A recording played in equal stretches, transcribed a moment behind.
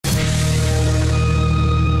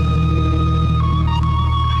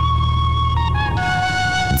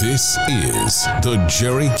This is the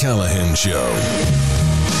Gerry Callahan Show.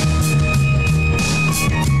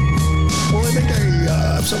 Well, I think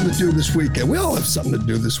I have something to do this weekend. We all have something to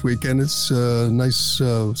do this weekend. It's a nice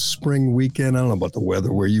spring weekend. I don't know about the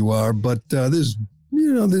weather where you are, but there's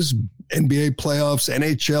NBA playoffs,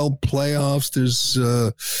 NHL playoffs. There's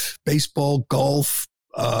baseball, golf,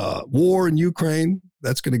 war in Ukraine.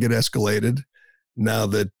 That's going to get escalated now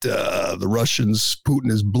that the Russians,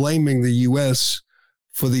 Putin is blaming the U.S.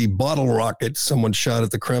 for the bottle rocket someone shot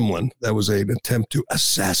at the Kremlin. That was an attempt to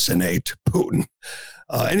assassinate Putin.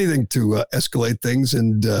 Anything to escalate things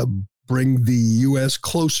and bring the U.S.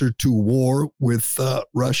 closer to war with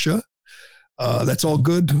Russia. That's all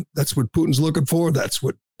good. That's what Putin's looking for. That's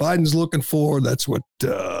what Biden's looking for. That's what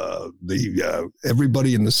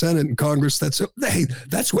everybody in the Senate and Congress, that's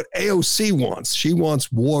what AOC wants. She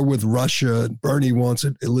wants war with Russia. Bernie wants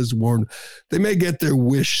it. Elizabeth Warren. They may get their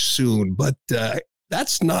wish soon, but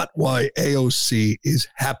that's not why AOC is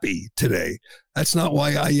happy today. That's not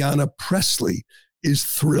why Ayanna Pressley is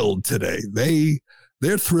thrilled today.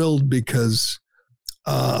 They're thrilled because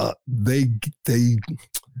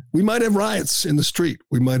we might have riots in the street.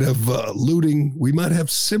 We might have looting. We might have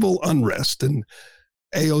civil unrest. And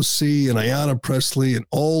AOC and Ayanna Pressley and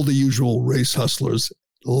all the usual race hustlers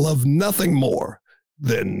love nothing more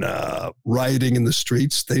than rioting in the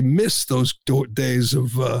streets. They miss those days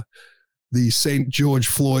of the St. George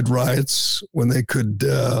Floyd riots when they could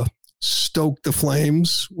stoke the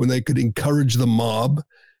flames, when they could encourage the mob.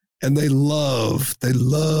 And they love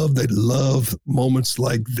moments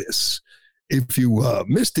like this. If you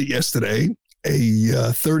missed it yesterday, a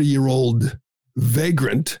 30-year-old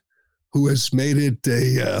vagrant who has made it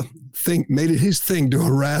his thing to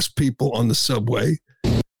harass people on the subway,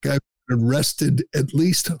 got arrested at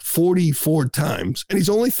least 44 times, and he's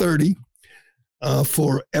only 30,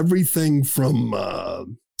 for everything from,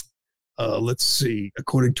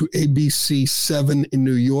 according to ABC 7 in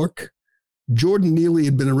New York, Jordan Neely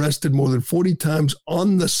had been arrested more than 40 times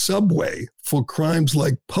on the subway for crimes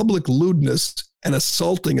like public lewdness and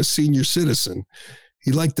assaulting a senior citizen.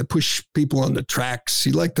 He liked to push people on the tracks.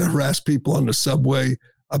 He liked to harass people on the subway.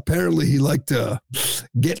 Apparently, he liked to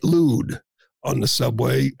get lewd on the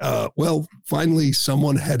subway. Finally,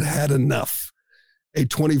 someone had had enough. A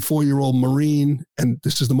 24-year-old Marine, and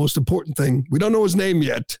this is the most important thing. We don't know his name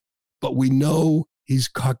yet, but we know he's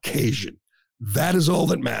Caucasian. That is all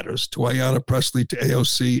that matters to Ayanna Pressley, to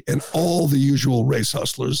AOC, and all the usual race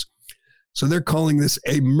hustlers. So they're calling this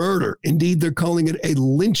a murder. Indeed, they're calling it a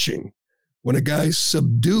lynching. When a guy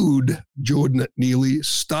subdued Jordan Neely,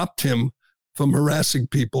 stopped him from harassing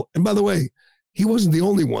people. And by the way, he wasn't the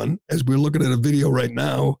only one. As we're looking at a video right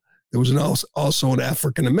now, there was also an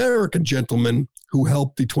African-American gentleman who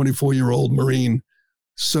helped the 24-year-old Marine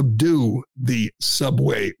subdue the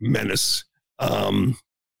subway menace.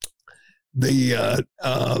 The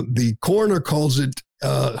coroner calls it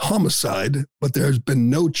homicide, but there's been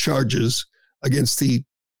no charges against the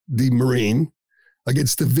Marine,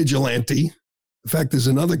 against the vigilante. In fact, there's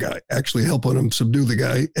another guy actually helping him subdue the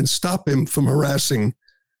guy and stop him from harassing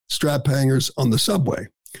strap hangers on the subway.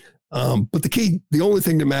 But the only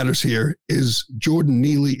thing that matters here is Jordan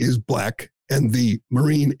Neely is black and the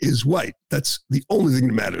Marine is white. That's the only thing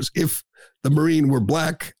that matters. If the Marine were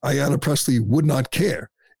black, Ayanna Pressley would not care.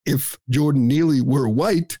 If Jordan Neely were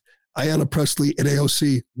white, Ayanna Pressley and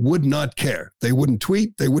AOC would not care. They wouldn't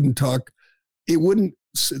tweet. They wouldn't talk. They wouldn't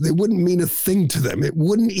mean a thing to them. It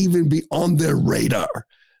wouldn't even be on their radar.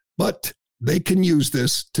 But they can use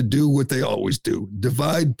this to do what they always do: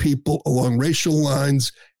 divide people along racial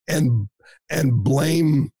lines and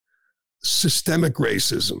blame systemic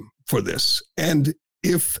racism for this. And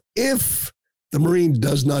if the Marine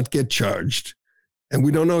does not get charged, and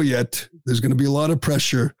we don't know yet, there's going to be a lot of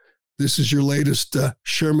pressure. This is your latest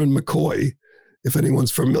Sherman McCoy, if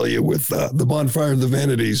anyone's familiar with the Bonfire of the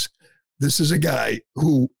Vanities. This is a guy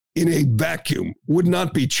who, in a vacuum, would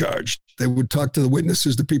not be charged. They would talk to the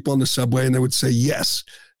witnesses, the people on the subway, and they would say, yes,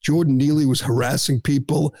 Jordan Neely was harassing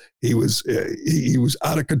people. He was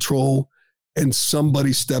out of control, and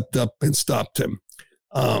somebody stepped up and stopped him.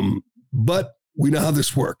 But we know how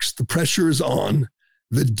this works. The pressure is on.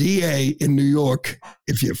 The DA in New York,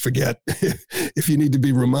 if you forget, if you need to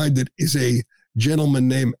be reminded, is a gentleman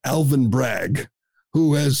named Alvin Bragg,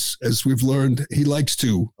 who, as we've learned, he likes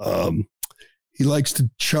to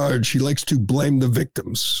charge, he likes to blame the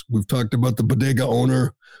victims. We've talked about the bodega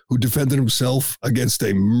owner who defended himself against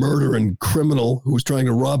a murdering criminal who was trying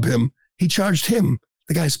to rob him. He charged him.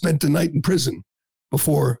 The guy spent the night in prison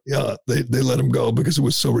before they let him go because it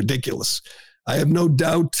was so ridiculous. I have no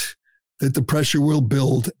doubt that the pressure will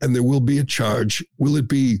build and there will be a charge. Will it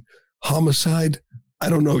be homicide? I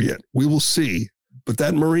don't know yet. We will see. But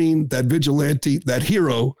that Marine, that vigilante, that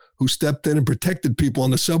hero who stepped in and protected people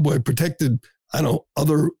on the subway, protected,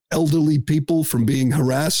 other elderly people from being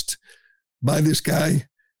harassed by this guy,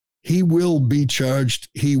 he will be charged.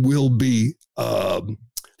 He will be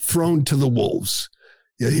thrown to the wolves.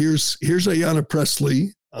 Yeah, here's Ayanna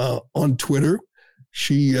Pressley on Twitter.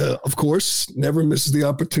 She, of course, never misses the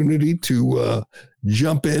opportunity to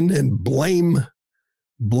jump in and blame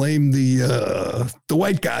the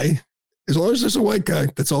white guy. As long as there's a white guy,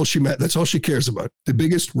 that's all she cares about. The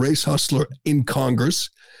biggest race hustler in Congress,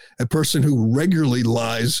 a person who regularly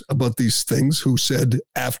lies about these things, who said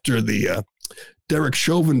after the Derek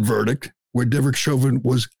Chauvin verdict, where Derek Chauvin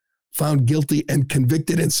was found guilty and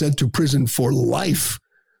convicted and sent to prison for life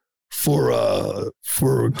for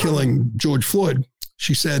killing George Floyd.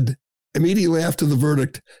 She said immediately after the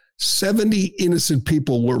verdict, 70 innocent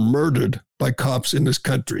people were murdered by cops in this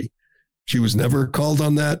country. She was never called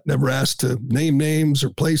on that, never asked to name names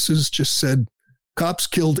or places, just said cops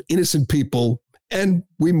killed innocent people and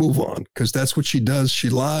we move on, because that's what she does. She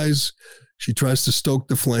lies. She tries to stoke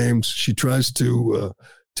the flames. She tries to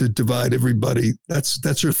divide everybody.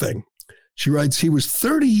 That's her thing. She writes, he was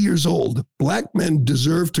 30 years old. Black men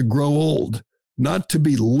deserve to grow old, not to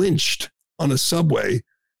be lynched on a subway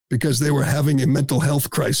because they were having a mental health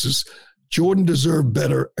crisis. Jordan deserved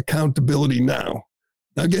better accountability now.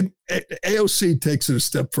 Now, again, AOC takes it a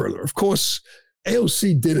step further. Of course,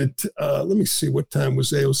 AOC did it. Let me see, what time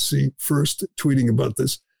was AOC first tweeting about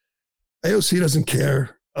this? AOC doesn't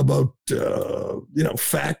care about,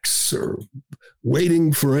 facts or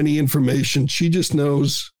waiting for any information. She just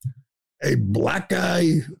knows a black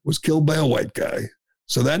guy was killed by a white guy.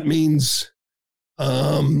 So that means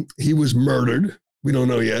he was murdered. We don't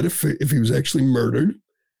know yet if he was actually murdered.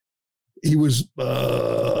 He was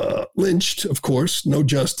lynched, of course, no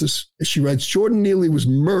justice. She writes, Jordan Neely was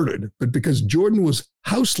murdered, but because Jordan was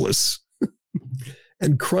houseless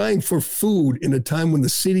and crying for food in a time when the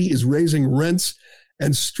city is raising rents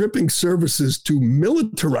and stripping services to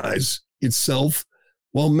militarize itself,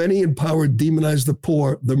 while many in power demonize the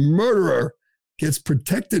poor, the murderer gets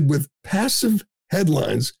protected with passive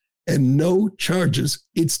headlines and no charges.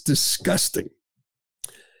 It's disgusting.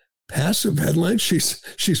 Passive headlines?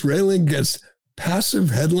 She's railing against passive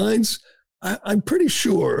headlines? I'm pretty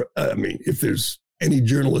sure, if there's any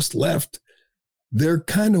journalist left, they're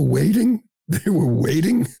kind of waiting. They were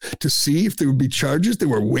waiting to see if there would be charges. They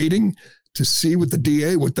were waiting to see what the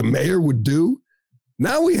DA, what the mayor would do.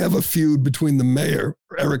 Now we have a feud between the mayor,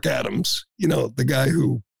 Eric Adams, the guy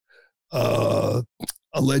who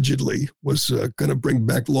allegedly was going to bring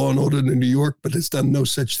back law and order to New York, but has done no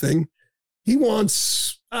such thing. He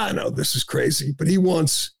wants, I know this is crazy, but he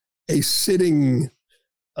wants a sitting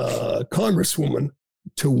congresswoman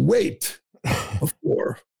to wait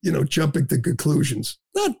before, jumping to conclusions.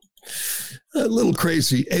 Not a little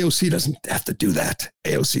crazy. AOC doesn't have to do that.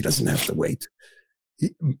 AOC doesn't have to wait.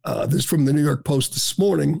 This is from the New York Post this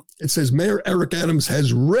morning. It says Mayor Eric Adams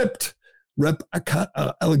has ripped Rep.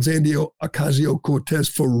 Alexandria Ocasio-Cortez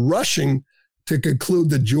for rushing to conclude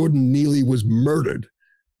that Jordan Neely was murdered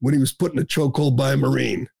when he was put in a chokehold by a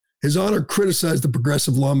Marine. His Honor criticized the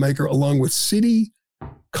progressive lawmaker along with city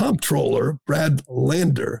comptroller Brad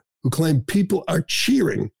Lander, who claimed people are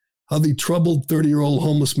cheering how the troubled 30-year-old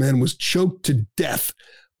homeless man was choked to death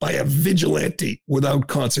by a vigilante without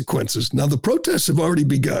consequences. Now, the protests have already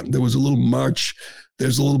begun. There was a little march.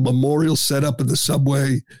 There's a little memorial set up in the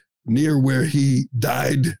subway near where he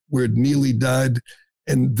died, where Neely died.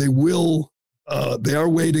 And they are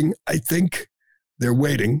waiting. I think they're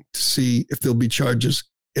waiting to see if there'll be charges.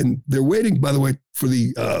 And they're waiting, by the way, for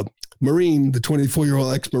the Marine, the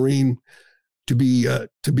 24-year-old ex-Marine, to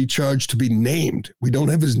be charged, to be named. We don't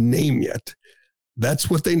have his name yet. That's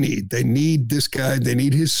what they need. They need this guy. They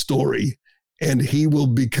need his story, and he will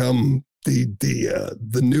become the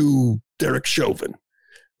new Derek Chauvin.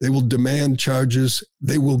 They will demand charges.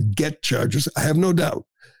 They will get charges. I have no doubt.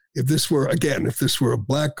 If this were a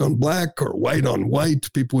black on black or white on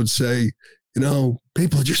white, people would say,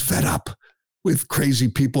 people are just fed up with crazy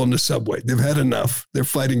people on the subway. They've had enough. They're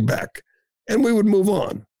fighting back, and we would move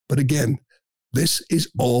on. But again, this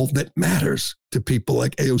is all that matters to people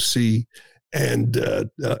like AOC and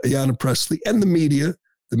Ayanna Pressley and the media.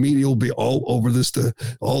 The media will be all over this,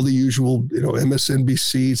 all the usual,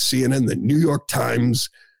 MSNBC, CNN, the New York Times.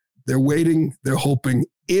 They're waiting. They're hoping.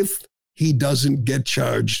 If he doesn't get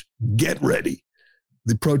charged, get ready.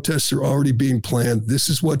 The protests are already being planned. This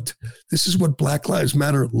is what Black Lives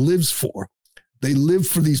Matter lives for. They live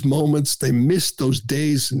for these moments. They missed those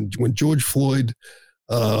days. And when George Floyd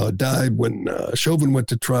died, when Chauvin went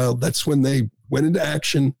to trial, that's when they went into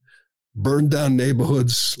action, burned down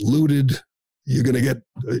neighborhoods, looted. You're gonna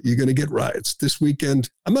get riots this weekend.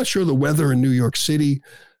 I'm not sure the weather in New York City,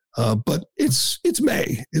 but it's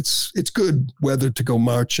May. It's good weather to go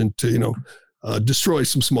march and to destroy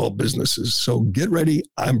some small businesses. So get ready.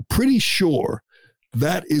 I'm pretty sure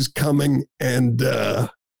that is coming, and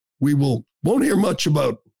we won't hear much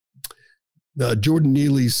about Jordan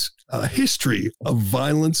Neely's history of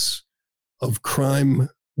violence, of crime.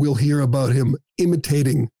 We'll hear about him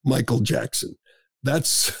imitating Michael Jackson.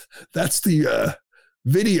 That's the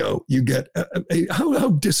video you get.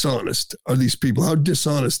 How dishonest are these people? How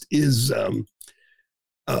dishonest is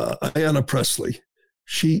Ayanna Pressley?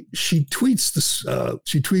 She tweets this.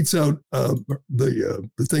 She tweets out the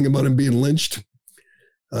thing about him being lynched.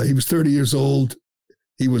 He was 30 years old.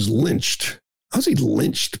 He was lynched. How's he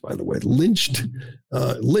lynched, by the way? Lynched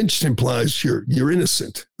implies you're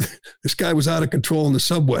innocent. This guy was out of control in the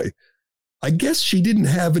subway. I guess she didn't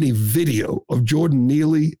have any video of Jordan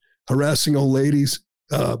Neely harassing old ladies,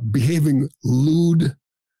 behaving lewd,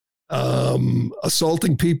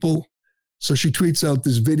 assaulting people. So she tweets out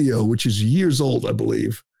this video, which is years old, I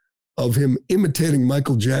believe, of him imitating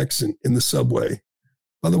Michael Jackson in the subway.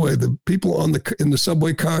 By the way, the people in the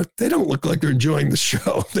subway car, they don't look like they're enjoying the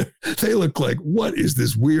show. They look like, what is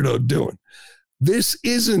this weirdo doing? This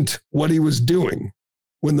isn't what he was doing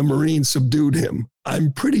when the Marines subdued him.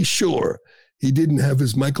 I'm pretty sure he didn't have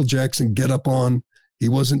his Michael Jackson get up on. He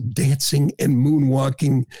wasn't dancing and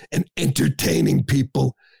moonwalking and entertaining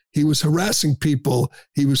people. He was harassing people.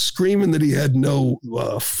 He was screaming that he had no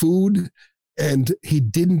food, and he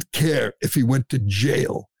didn't care if he went to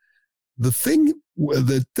jail. The thing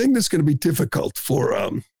that's going to be difficult for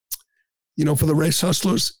the race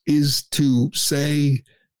hustlers is to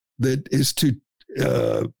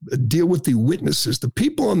deal with the witnesses, the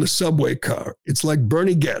people on the subway car. It's like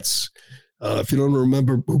Bernie Goetz. If you don't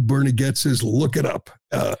remember who Bernie Goetz is, look it up.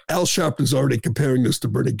 Al Sharpton's already comparing this to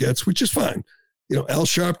Bernie Goetz, which is fine. Al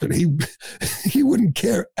Sharpton, he wouldn't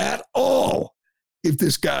care at all if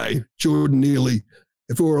this guy, Jordan Neely,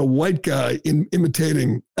 if it were a white guy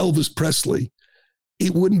imitating Elvis Presley,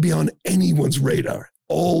 it wouldn't be on anyone's radar.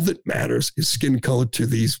 All that matters is skin color to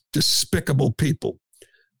these despicable people.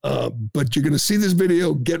 But you're going to see this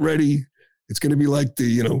video. Get ready. It's going to be like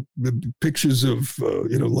the pictures of,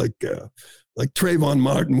 like Trayvon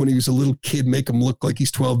Martin when he was a little kid, make him look like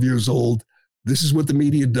he's 12 years old. This is what the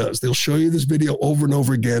media does. They'll show you this video over and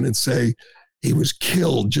over again and say he was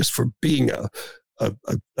killed just for being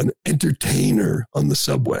an entertainer on the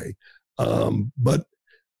subway. But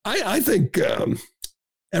I think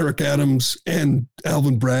Eric Adams and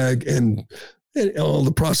Alvin Bragg and all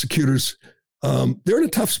the prosecutors, they're in a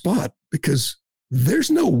tough spot because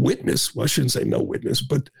there's no witness. Well, I shouldn't say no witness,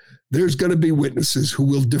 but there's going to be witnesses who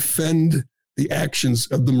will defend the actions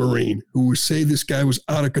of the Marine, who will say this guy was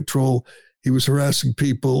out of control. He was harassing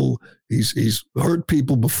people. He's hurt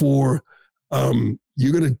people before.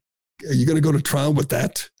 You're gonna go to trial with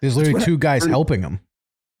that. There's literally two guys helping him.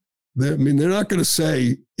 They're not going to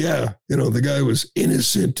say, the guy was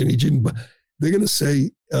innocent and he didn't. They're going to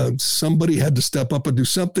say somebody had to step up and do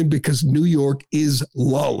something because New York is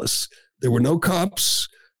lawless. There were no cops.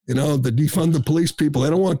 The defund the police people. They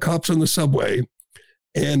don't want cops on the subway,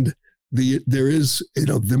 and there is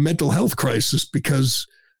the mental health crisis because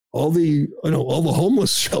all the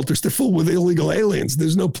homeless shelters, they're full with illegal aliens.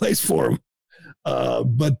 There's no place for them.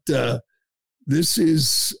 But this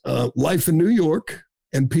is life in New York,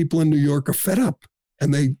 and people in New York are fed up,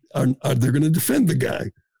 and they're going to defend the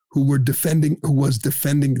guy who was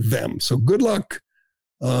defending them. So good luck,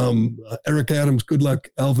 Eric Adams. Good luck,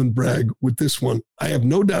 Alvin Bragg, with this one. I have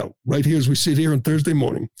no doubt right here as we sit here on Thursday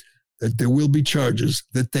morning that there will be charges,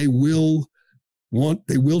 that they will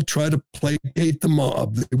try to placate the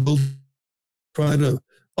mob. They will try to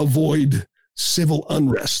avoid civil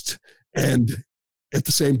unrest. And at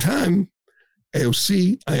the same time,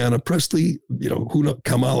 AOC, Ayanna Pressley,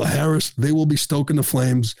 Kamala Harris, they will be stoking the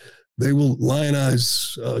flames. They will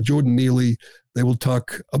lionize Jordan Neely. They will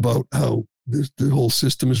talk about how the whole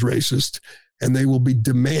system is racist, and they will be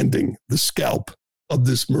demanding the scalp of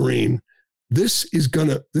this Marine. This is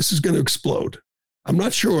gonna explode. I'm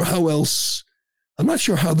not sure how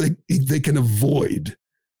they can avoid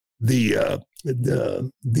the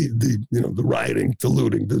rioting, the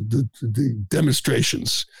looting, the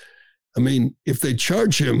demonstrations. I mean, if they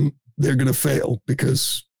charge him, they're going to fail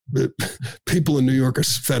because the people in New York are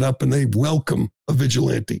fed up and they welcome a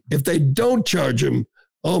vigilante. If they don't charge him,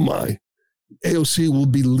 oh my, AOC will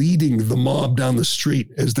be leading the mob down the street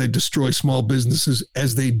as they destroy small businesses,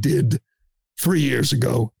 as they did 3 years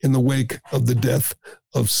ago in the wake of the death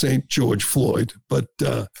of St. George Floyd. But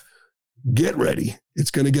get ready.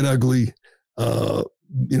 It's going to get ugly.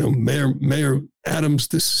 Mayor Adams,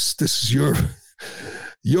 this is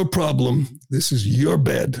your problem. This is your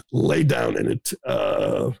bed. Lay down in it.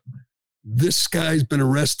 This guy's been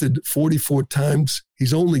arrested 44 times.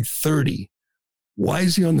 He's only 30. Why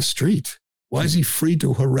is he on the street? Why is he free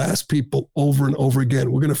to harass people over and over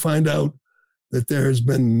again? We're going to find out that there has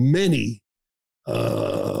been many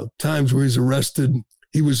times where he's arrested.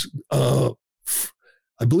 He was, I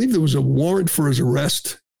believe there was a warrant for his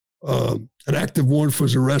arrest, an active warrant for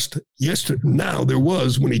his arrest yesterday. Now there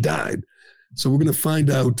was when he died. So we're going to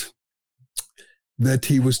find out that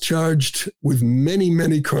he was charged with many,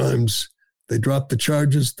 many crimes. They dropped the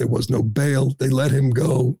charges. There was no bail. They let him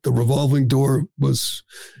go. The revolving door was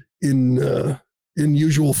in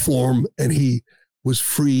usual form, and he was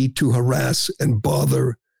free to harass and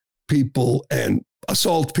bother people and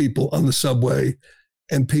assault people on the subway.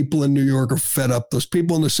 And people in New York are fed up. Those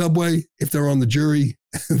people in the subway, if they're on the jury,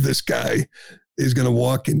 this guy is going to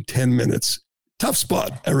walk in 10 minutes. Tough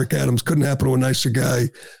spot. Eric Adams, couldn't happen to a nicer guy.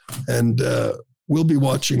 And we'll be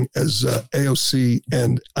watching as AOC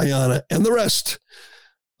and Ayanna and the rest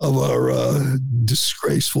of our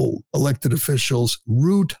disgraceful elected officials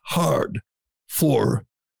root hard for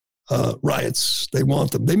riots. They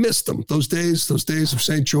want them. They miss them. Those days of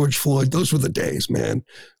St. George Floyd, those were the days, man,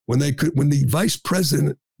 when the vice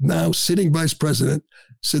president, now sitting vice president,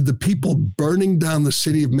 said the people burning down the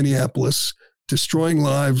city of Minneapolis, destroying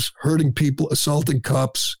lives, hurting people, assaulting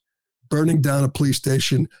cops, burning down a police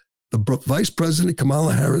station. The vice president,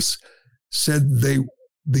 Kamala Harris, said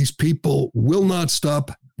these people will not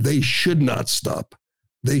stop. They should not stop.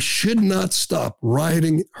 They should not stop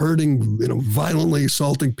rioting, hurting, violently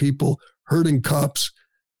assaulting people, hurting cops.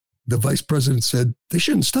 The vice president said they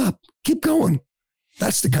shouldn't stop. Keep going.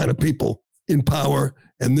 That's the kind of people in power,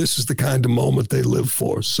 and this is the kind of moment they live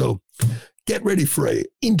for. So get ready for an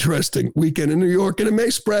interesting weekend in New York, and it may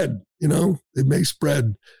spread. It may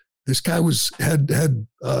spread. This guy had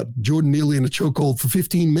Jordan Neely in a chokehold for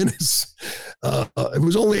 15 minutes. It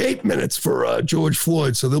was only 8 minutes for George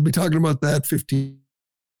Floyd, so they'll be talking about that 15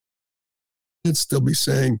 minutes. They'll be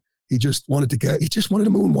saying he just wanted to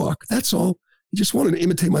moonwalk. That's all. He just wanted to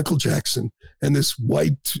imitate Michael Jackson. And this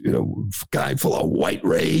white, guy full of white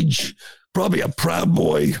rage, probably a Proud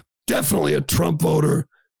Boy, definitely a Trump voter.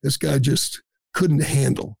 This guy just couldn't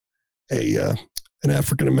handle an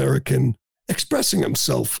African-American expressing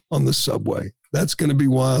himself on the subway. That's going to be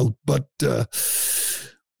wild, but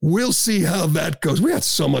we'll see how that goes. We got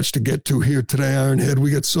so much to get to here today, Ironhead.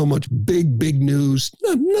 We got so much big news.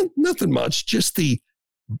 Nothing much, just the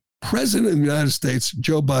president of the United States,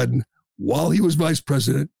 Joe Biden, while he was vice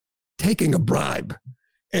president, taking a bribe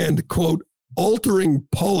and, quote, altering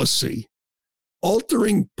policy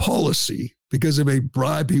because of a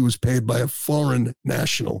bribe he was paid by a foreign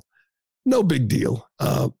national. No big deal.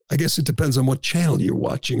 I guess it depends on what channel you're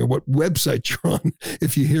watching or what website you're on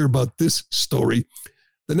if you hear about this story.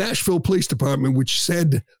 The Nashville Police Department, which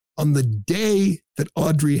said on the day that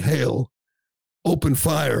Audrey Hale opened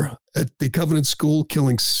fire at the Covenant School,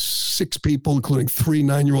 killing 6 people, including 3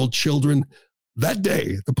 9-year-old children, that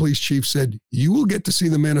day, the police chief said, you will get to see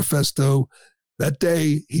the manifesto. That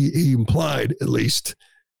day, he implied, at least,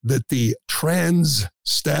 that the trans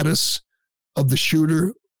status of the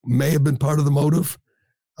shooter may have been part of the motive.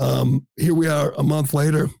 Here we are a month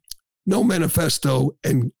later, no manifesto,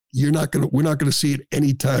 and we're not going to see it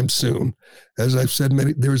anytime soon. As I've said,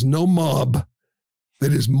 there is no mob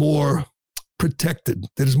that is more protected,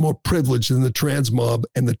 that is more privileged than the trans mob,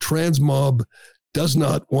 and the trans mob does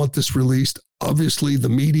not want this released. Obviously, the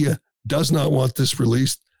media does not want this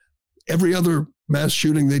released. Every other mass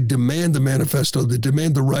shooting, they demand the manifesto, they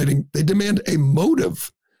demand the writing, they demand a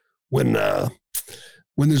motive when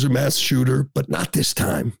there's a mass shooter, but not this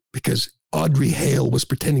time, because Audrey Hale was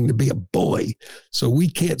pretending to be a boy. So we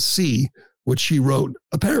can't see what she wrote.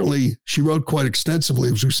 Apparently, she wrote quite extensively.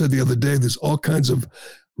 As we said the other day, there's all kinds of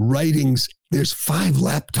writings. There's 5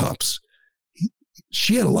 laptops.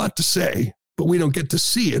 She had a lot to say, but we don't get to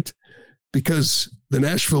see it because the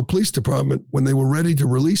Nashville Police Department, when they were ready to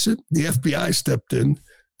release it, the FBI stepped in.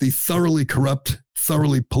 The thoroughly corrupt,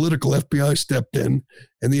 thoroughly political FBI stepped in,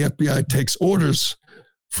 and the FBI takes orders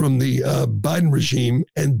from the Biden regime,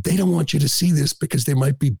 and they don't want you to see this because there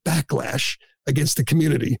might be backlash against the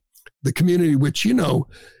community which,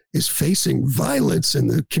 is facing violence, and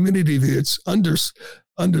the community that's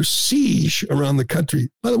under siege around the country.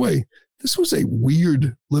 By the way, this was a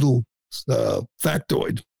weird little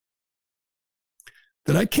factoid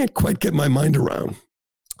that I can't quite get my mind around.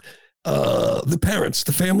 The parents,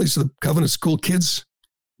 the families of the Covenant School kids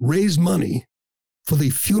raised money for the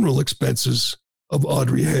funeral expenses of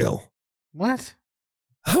Audrey Hale. What?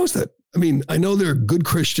 How is that? I mean, I know they're good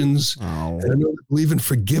Christians and I know they believe in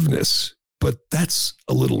forgiveness, but that's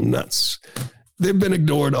a little nuts. They've been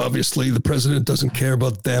ignored, obviously. The president doesn't care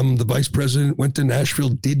about them. The vice president went to Nashville,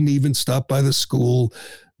 didn't even stop by the school.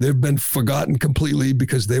 They've been forgotten completely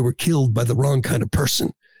because they were killed by the wrong kind of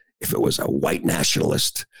person. If it was a white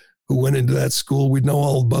nationalist who went into that school, we'd know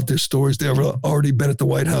all about their stories. They've already been at the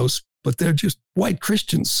White House, but they're just white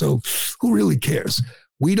Christians. So who really cares?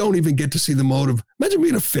 We don't even get to see the motive. Imagine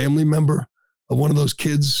being a family member of one of those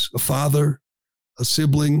kids, a father, a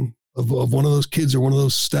sibling of one of those kids or one of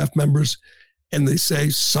those staff members, and they say,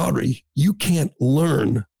 sorry, you can't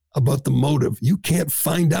learn about the motive. You can't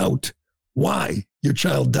find out why your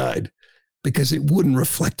child died because it wouldn't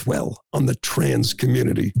reflect well on the trans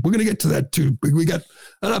community. We're going to get to that too. We got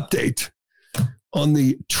an update on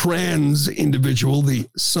the trans individual, the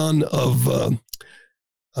son of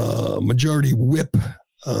Minority Whip,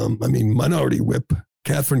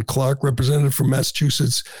 Catherine Clark, representative from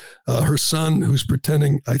Massachusetts. Her son, who's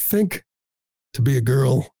pretending, I think, to be a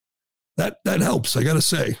girl. That helps. I got to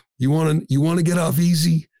say, you want to get off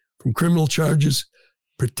easy from criminal charges,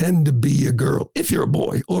 pretend to be a girl if you're a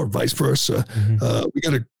boy, or vice versa. Mm-hmm. We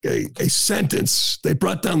got a sentence. They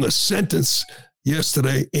brought down the sentence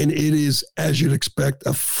yesterday, and it is, as you'd expect,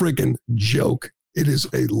 a friggin' joke. It is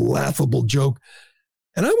a laughable joke.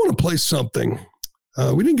 And I want to play something.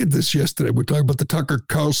 We didn't get this yesterday. We're talking about the Tucker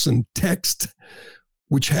Carlson text,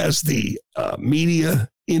 which has the media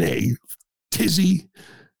in a tizzy.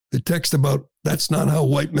 The text about that's not how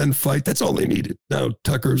white men fight. That's all they needed. Now,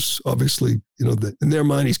 Tucker's obviously, in their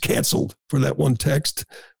mind, he's canceled for that one text,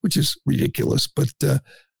 which is ridiculous. But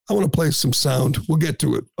I want to play some sound. We'll get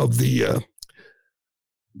to it of the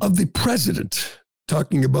president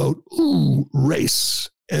talking about race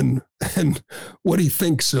and what he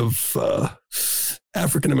thinks of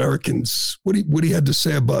African Americans. What he had to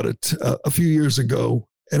say about it a few years ago,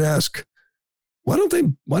 and ask, why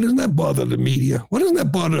doesn't that bother the media? Why doesn't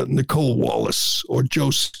that bother Nicole Wallace or Joe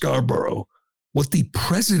Scarborough? What the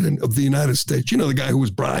president of the United States, the guy who was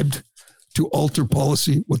bribed to alter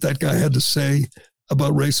policy, what that guy had to say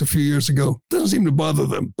about race a few years ago, doesn't seem to bother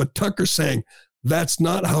them. But Tucker saying, that's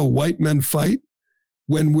not how white men fight.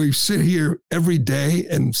 When we sit here every day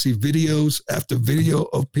and see videos after video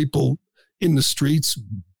of people in the streets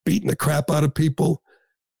beating the crap out of people,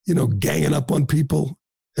 ganging up on people.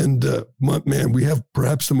 And man, we have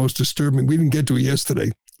perhaps the most disturbing, we didn't get to it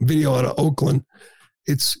yesterday, video out of Oakland.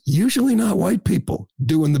 It's usually not white people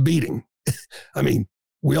doing the beating. I mean,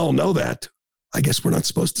 we all know that. I guess we're not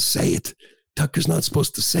supposed to say it. Tucker's not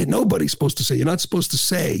supposed to say, nobody's supposed to say, you're not supposed to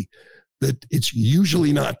say that it's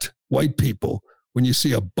usually not white people when you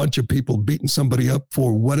see a bunch of people beating somebody up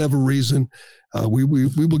for whatever reason. We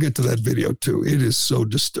will get to that video too. It is so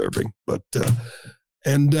disturbing. But,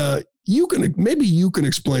 maybe you can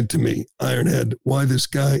explain to me, Ironhead, why this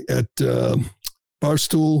guy at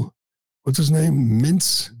Barstool, what's his name?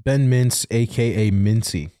 Ben Mintz, a.k.a.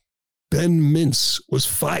 Mincy. Ben Mintz was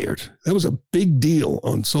fired. That was a big deal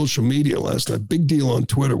on social media last night, big deal on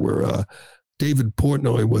Twitter, where David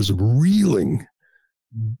Portnoy was reeling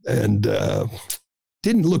and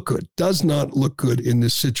didn't look good, does not look good in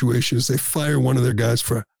this situation as they fire one of their guys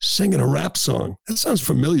for singing a rap song. That sounds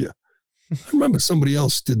familiar. I remember somebody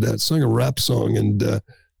else did that, sang a rap song, and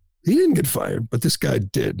he didn't get fired, but this guy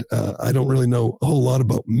did. I don't really know a whole lot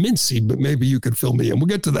about Mincy, but maybe you could fill me in. We'll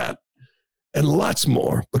get to that and lots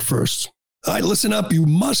more. But first, all right, listen up. You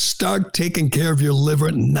must start taking care of your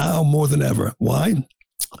liver now more than ever. Why?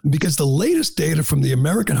 Because the latest data from the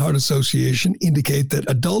American Heart Association indicate that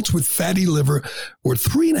adults with fatty liver were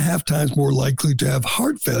 3.5 times more likely to have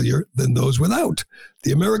heart failure than those without.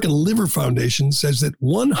 The American Liver Foundation says that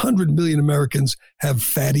 100 million Americans have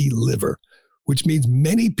fatty liver, which means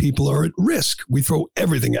many people are at risk. We throw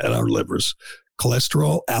everything at our livers: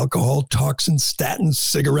 cholesterol, alcohol, toxins, statins,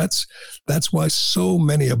 cigarettes. That's why so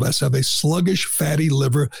many of us have a sluggish, fatty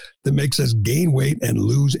liver that makes us gain weight and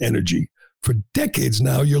lose energy. For decades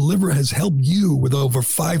now, your liver has helped you with over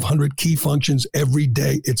 500 key functions every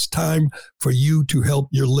day. It's time for you to help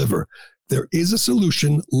your liver. There is a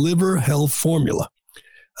solution, Liver Health Formula.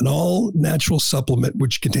 an all-natural supplement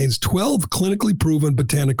which contains 12 clinically proven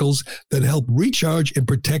botanicals that help recharge and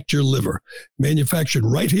protect your liver. Manufactured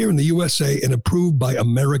right here in the USA and approved by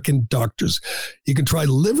American doctors. You can try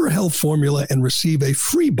Liver Health Formula and receive a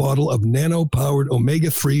free bottle of nano-powered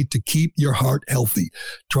omega-3 to keep your heart healthy.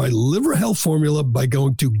 Try Liver Health Formula by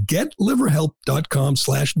going to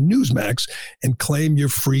getliverhelp.com/newsmax and claim your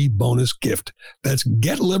free bonus gift. That's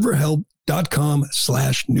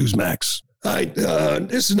getliverhelp.com/newsmax. All right,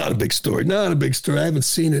 this is not a big story. Not a big story. I haven't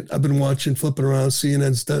seen it. I've been watching, flipping around.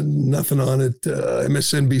 CNN's done nothing on it.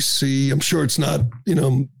 MSNBC. I'm sure it's not,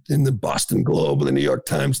 in the Boston Globe or the New York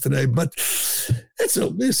Times today, but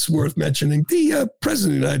it's worth mentioning. The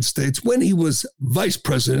president of the United States, when he was vice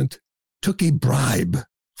president, took a bribe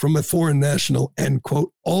from a foreign national and,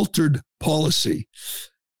 quote, altered policy.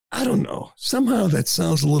 I don't know. Somehow that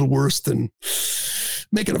sounds a little worse than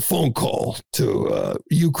making a phone call to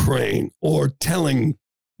Ukraine or telling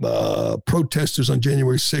protesters on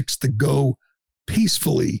January 6th to go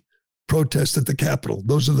peacefully protest at the Capitol.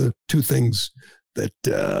 Those are the two things that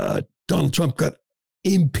Donald Trump got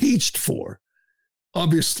impeached for.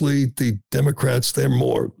 Obviously, the Democrats, they're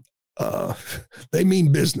more, they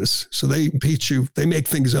mean business. So they impeach you. They make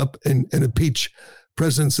things up and impeach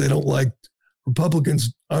presidents they don't like.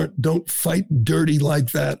 Republicans don't fight dirty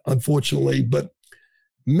like that, unfortunately. But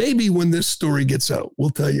maybe when this story gets out,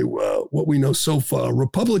 we'll tell you what we know so far.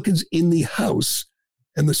 Republicans in the House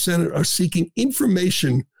and the Senate are seeking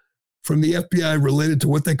information from the FBI related to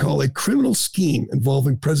what they call a criminal scheme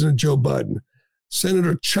involving President Joe Biden.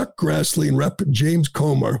 Senator Chuck Grassley and Rep. James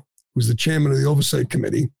Comer, who's the chairman of the Oversight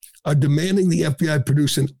Committee, are demanding the FBI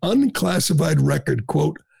produce an unclassified record,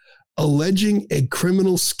 quote, alleging a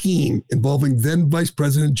criminal scheme involving then Vice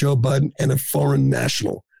President Joe Biden and a foreign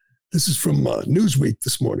national. This is from Newsweek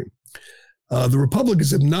this morning. The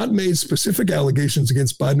Republicans have not made specific allegations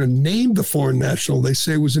against Biden or named the foreign national they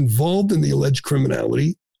say was involved in the alleged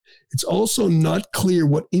criminality. It's also not clear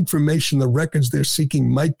what information the records they're seeking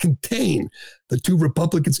might contain. The two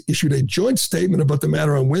Republicans issued a joint statement about the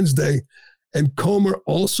matter on Wednesday, and Comer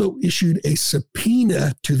also issued a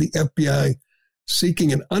subpoena to the FBI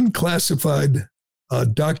seeking an unclassified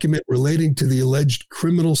document relating to the alleged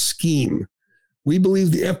criminal scheme. We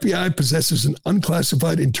believe the FBI possesses an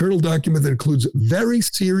unclassified internal document that includes very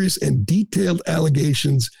serious and detailed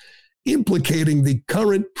allegations implicating the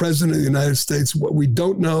current president of the United States. What we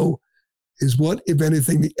don't know is what, if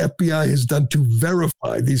anything, the FBI has done to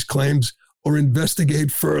verify these claims or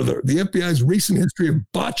investigate further. The FBI's recent history of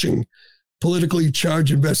botching politically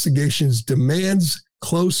charged investigations demands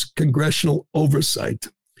close congressional oversight.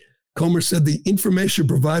 Comer said the information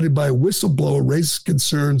provided by a whistleblower raises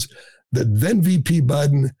concerns that then VP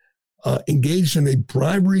Biden engaged in a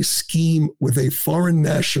bribery scheme with a foreign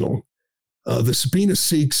national. The subpoena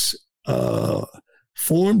seeks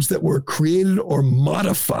forms that were created or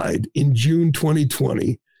modified in June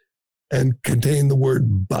 2020 and contain the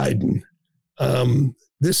word Biden.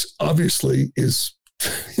 This obviously is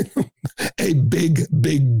a big,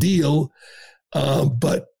 big deal,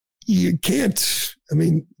 but you can't,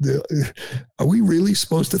 are we really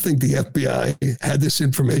supposed to think the FBI had this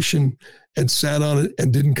information and sat on it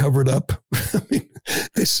and didn't cover it up?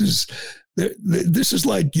 This is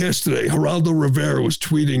like yesterday. Geraldo Rivera was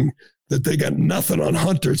tweeting that they got nothing on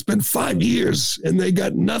Hunter. It's been 5 years and they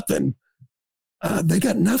got nothing. They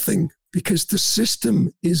got nothing because the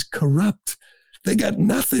system is corrupt. They got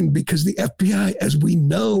nothing because the FBI, as we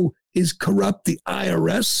know, is corrupt. The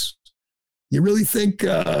IRS. You really think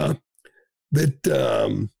that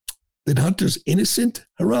Hunter's innocent,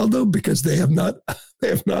 Geraldo, because they have not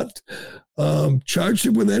charged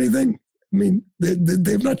him with anything?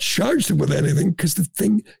 They've not charged him with anything because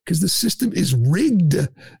the system is rigged,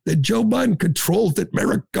 that Joe Biden controls, that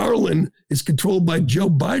Merrick Garland is controlled by Joe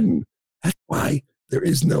Biden. That's why there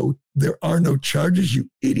are no charges, you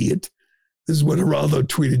idiot. This is what Geraldo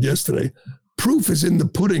tweeted yesterday. Proof is in the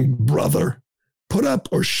pudding, brother. Put up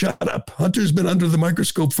or shut up. Hunter's been under the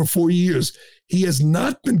microscope for 4 years. He has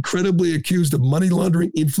not been credibly accused of money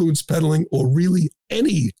laundering, influence peddling, or really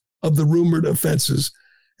any of the rumored offenses,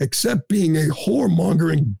 except being a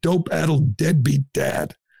whoremongering, dope-addled, deadbeat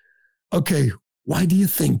dad. Okay, why do you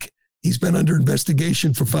think he's been under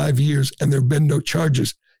investigation for 5 years and there have been no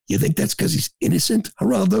charges? You think that's because he's innocent,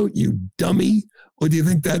 Geraldo, you dummy? Or do you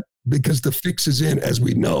think that because the fix is in, as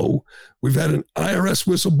we know? We've had an IRS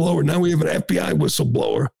whistleblower, now we have an FBI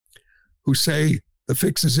whistleblower who say the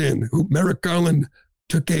fix is in. Merrick Garland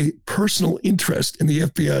took a personal interest in the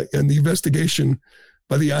FBI and the investigation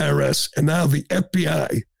by the IRS, and now the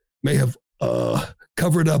FBI may have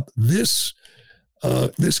covered up this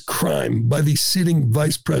this crime by the sitting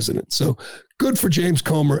vice president. So good for James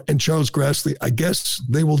Comer and Charles Grassley. I guess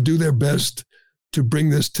they will do their best to bring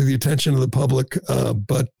this to the attention of the public,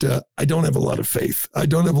 but I don't have a lot of faith.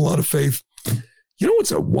 You know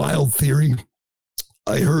what's a wild theory?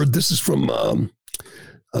 I heard this is from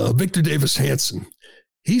Victor Davis Hanson.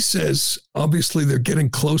 He says, obviously, they're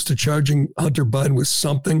getting close to charging Hunter Biden with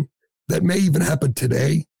something that may even happen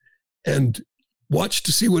today. And watch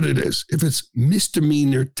to see what it is. If it's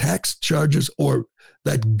misdemeanor tax charges or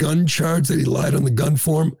that gun charge that he lied on the gun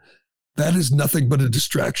form, that is nothing but a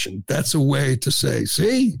distraction. That's a way to say,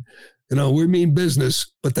 see, we mean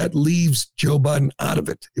business, but that leaves Joe Biden out of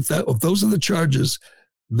it. If those are the charges,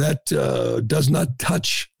 that does not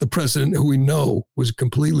touch the president, who we know was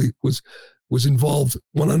involved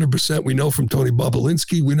 100%. We know from Tony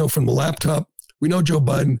Bobolinsky. We know from the laptop. We know Joe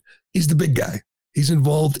Biden. He's the big guy. He's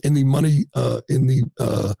involved in the money, in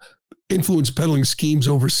the influence peddling schemes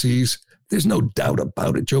overseas. There's no doubt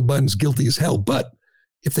about it. Joe Biden's guilty as hell. But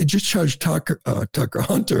if they just charge Tucker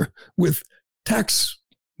Hunter with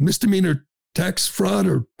misdemeanor tax fraud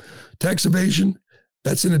or tax evasion,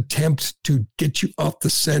 that's an attempt to get you off the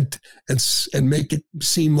scent and make it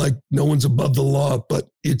seem like no one's above the law. But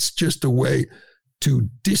it's just a way to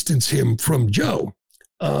distance him from Joe.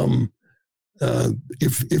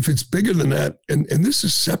 If it's bigger than that, and this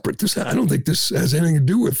is separate, I don't think this has anything to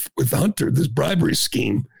do with Hunter. This bribery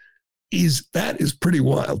scheme is pretty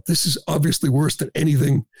wild. This is obviously worse than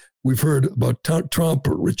anything we've heard about Trump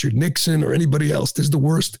or Richard Nixon or anybody else. This is the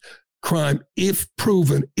worst crime, if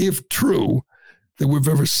proven, if true, that we've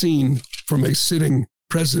ever seen from a sitting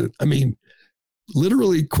president. I mean,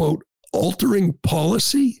 literally, quote, altering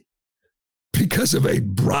policy because of a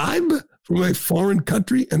bribe from a foreign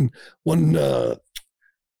country. And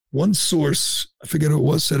one source, I forget who it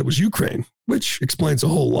was, said it was Ukraine, which explains a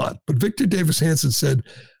whole lot. But Victor Davis Hanson said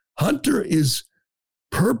Hunter is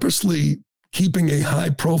purposely keeping a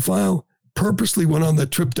high profile, purposely went on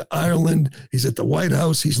that trip to Ireland. He's at the White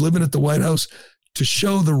House. He's living at the White House to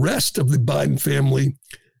show the rest of the Biden family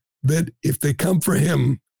that if they come for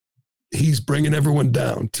him, he's bringing everyone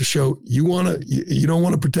down, to show you don't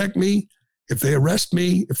want to protect me. If they arrest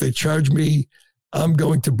me, if they charge me, I'm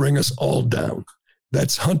going to bring us all down.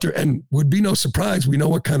 That's Hunter, and would be no surprise. We know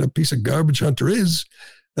what kind of piece of garbage Hunter is.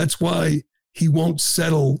 That's why he won't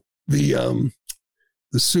settle the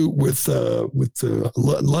suit with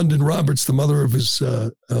London Roberts, the mother of his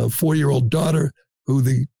 4-year-old daughter, who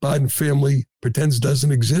the Biden family pretends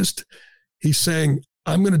doesn't exist. He's saying,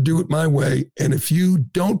 I'm going to do it my way, and if you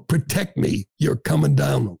don't protect me, you're coming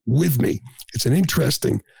down with me. It's an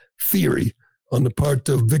interesting theory on the part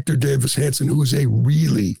of Victor Davis Hanson, who is a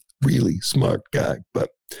really, really smart guy.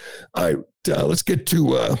 But all right, let's get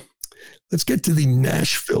to the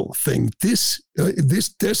Nashville thing.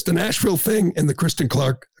 The Nashville thing and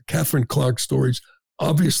the Catherine Clark stories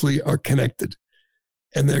obviously are connected,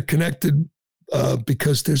 and they're connected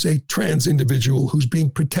because there's a trans individual who's being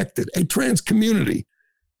protected, a trans community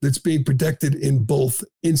that's being protected in both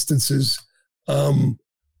instances. I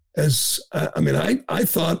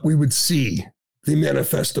thought we would see the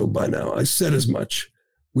manifesto by now. I said as much.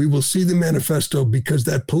 We will see the manifesto because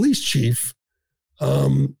that police chief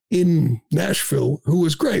in Nashville, who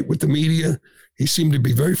was great with the media, he seemed to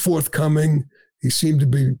be very forthcoming. He seemed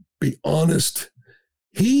to be honest.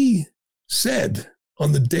 He said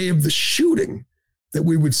on the day of the shooting that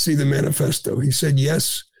we would see the manifesto. He said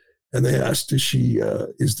yes, and they asked, is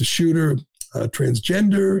the shooter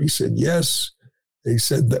transgender? He said yes. He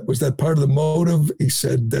said was that part of the motive? He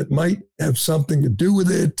said that might have something to do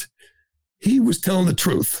with it. He was telling the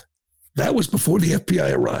truth. That was before the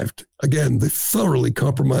FBI arrived. Again, the thoroughly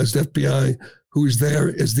compromised FBI, who is there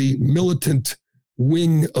as the militant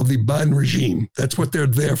wing of the Biden regime. That's what they're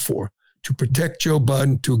there for, to protect Joe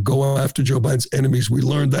Biden, to go after Joe Biden's enemies. We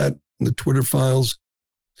learned that in the Twitter files.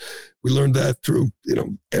 We learned that through,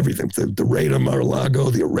 everything, the raid on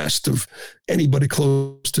Mar-a-Lago, the arrest of anybody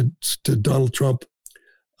close to Donald Trump.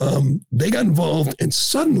 They got involved, and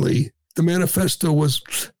suddenly the manifesto was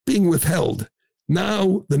being withheld.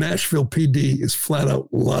 Now the Nashville PD is flat out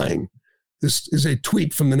lying. This is a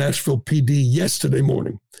tweet from the Nashville PD yesterday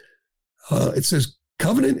morning. It says,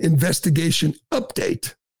 Covenant investigation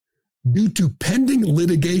update. Due to pending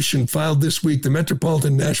litigation filed this week, the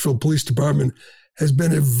Metropolitan Nashville Police Department has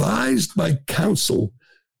been advised by counsel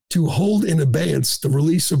to hold in abeyance the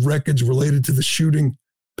release of records related to the shooting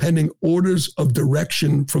pending orders of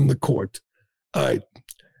direction from the court. All right,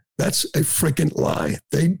 that's a freaking lie.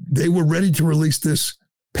 They were ready to release this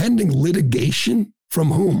pending litigation from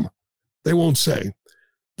whom? They won't say.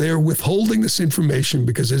 They're withholding this information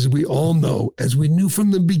because, as we all know, as we knew from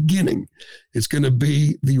the beginning, it's going to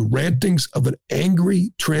be the rantings of an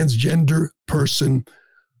angry transgender person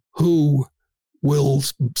who will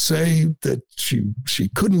say that she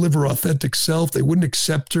couldn't live her authentic self. They wouldn't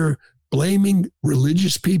accept her, blaming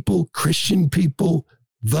religious people, Christian people,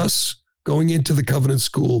 thus going into the Covenant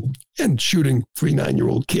School and shooting 3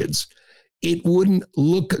 9-year-old kids. It wouldn't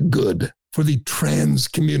look good for the trans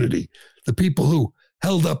community, the people who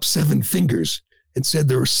held up 7 fingers and said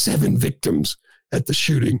there were 7 victims at the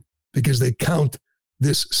shooting because they count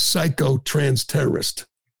this psycho trans terrorist.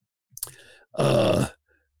 This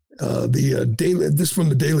from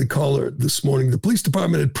the Daily Caller this morning. The police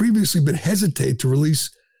department had previously been hesitant to release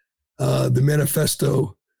the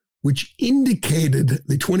manifesto, which indicated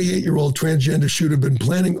the 28-year-old transgender shooter had been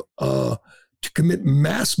planning to commit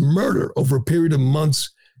mass murder over a period of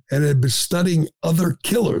months and had been studying other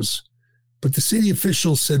killers. But the city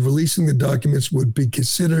officials said releasing the documents would be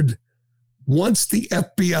considered once the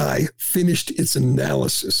FBI finished its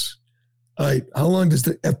analysis. All right, how long does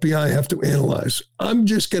the FBI have to analyze? I'm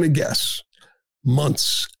just going to guess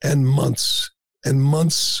months and months and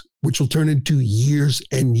months, which will turn into years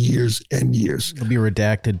and years and years. It'll be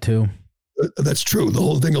redacted too. That's true. The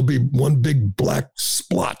whole thing will be one big black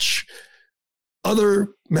splotch.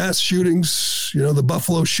 Other mass shootings, the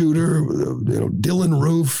Buffalo shooter, Dylan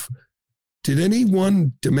Roof. Did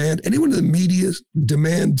anyone in the media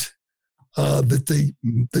demand that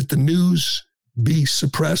the news be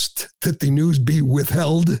suppressed, that the news be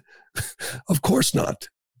withheld? Of course not.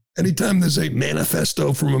 Anytime there's a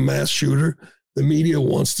manifesto from a mass shooter, the media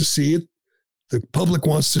wants to see it. The public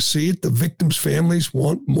wants to see it. The victims' families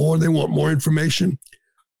want more. They want more information.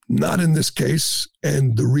 Not in this case.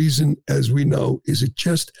 And the reason, as we know, is it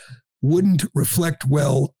just wouldn't reflect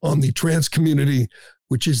well on the trans community,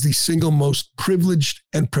 which is the single most privileged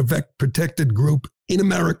and protected group in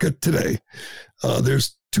America today.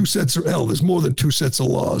 There's there's more than 2 sets of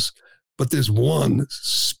laws, but there's one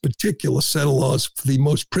particular set of laws for the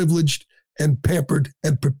most privileged and pampered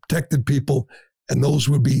and protected people, and those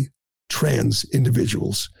would be trans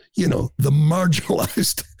individuals. The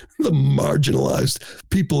marginalized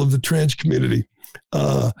people of the trans community,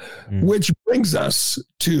 which brings us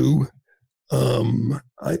to,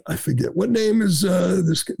 I forget, what name is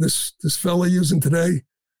this fella using today?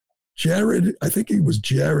 Jared, I think he was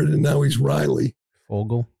Jared, and now he's Riley.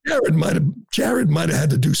 Fogel. Jared might have had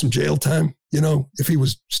to do some jail time, if he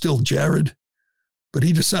was still Jared. But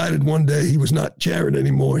he decided one day he was not Jared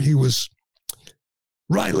anymore. He was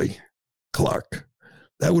Riley Clark.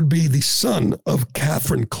 That would be the son of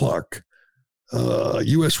Catherine Clark,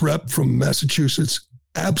 U.S. rep from Massachusetts,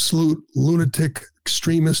 absolute lunatic,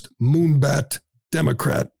 extremist, moonbat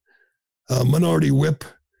Democrat, minority whip.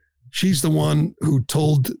 She's the one who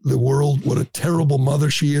told the world what a terrible mother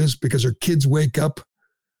she is because her kids wake up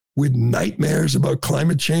with nightmares about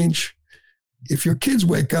climate change. If your kids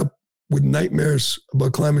wake up with nightmares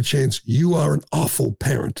about climate change, you are an awful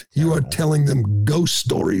parent. You are telling them ghost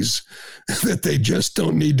stories that they just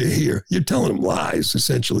don't need to hear. You're telling them lies,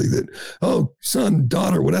 essentially, that, oh, son,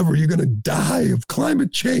 daughter, whatever, you're going to die of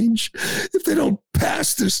climate change if they don't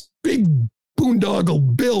pass this big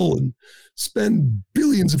boondoggle bill and spend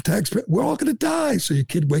billions of taxpayers. We're all going to die. So your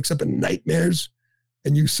kid wakes up in nightmares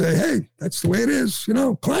and you say, hey, that's the way it is.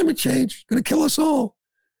 Climate change going to kill us all.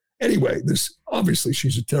 Anyway, obviously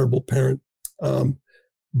she's a terrible parent.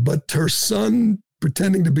 But her son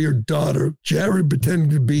pretending to be her daughter, Jared pretending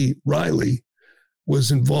to be Riley, was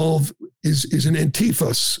involved, is an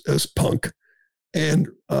Antifa as punk. And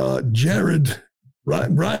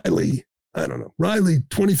Riley,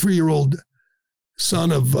 23-year-old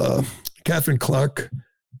son of Catherine Clark,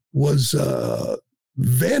 was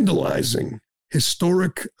vandalizing a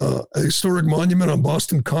historic monument on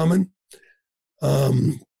Boston Common,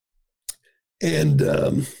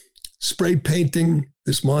 and spray painting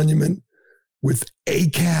this monument with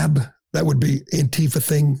ACAB. That would be Antifa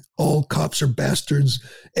thing. All cops are bastards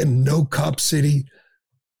and no cop city.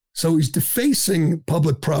 So he's defacing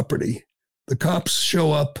public property. The cops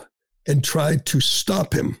show up and try to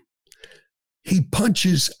stop him. He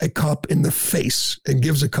punches a cop in the face and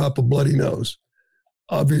gives a cop a bloody nose.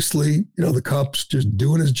 Obviously, the cop's just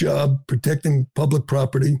doing his job, protecting public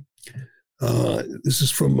property. This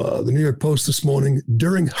is from the New York Post this morning.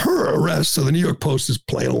 During her arrest, so the New York Post is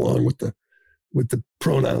playing along with the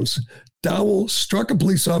pronouns. Dowell struck a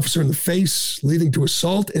police officer in the face, leading to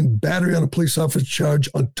assault and battery on a police officer charge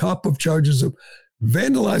on top of charges of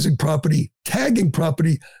vandalizing property, tagging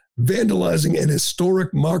property, vandalizing an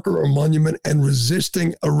historic marker or monument, and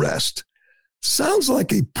resisting arrest. Sounds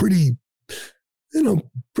like a pretty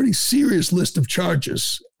pretty serious list of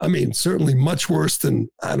charges. I mean, certainly much worse than,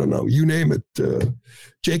 I don't know, you name it,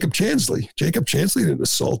 Jacob Chansley. Jacob Chansley didn't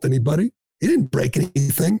assault anybody. He didn't break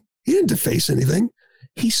anything. He didn't deface anything.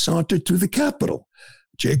 He sauntered through the Capitol.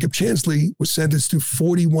 Jacob Chansley was sentenced to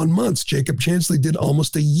 41 months. Jacob Chansley did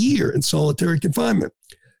almost a year in solitary confinement.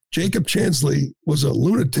 Jacob Chansley was a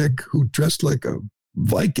lunatic who dressed like a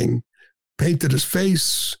Viking, painted his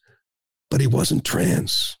face, but he wasn't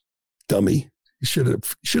trans. Dummy. He should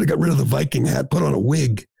have got rid of the Viking hat, put on a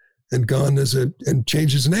wig, and gone and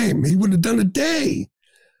changed his name. He would have done a day.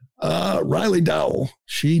 Riley Dowell,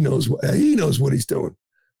 he knows what he's doing.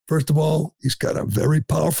 First of all, he's got a very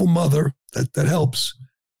powerful mother that helps.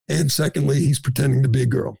 And secondly, he's pretending to be a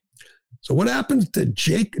girl. So what happened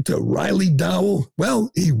to Riley Dowell?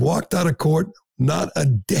 Well, he walked out of court, not a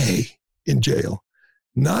day in jail.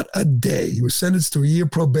 Not a day. He was sentenced to a year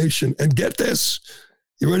probation. And get this,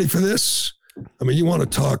 you ready for this? I mean, you want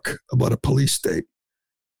to talk about a police state.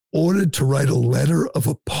 Ordered to write a letter of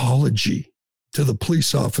apology to the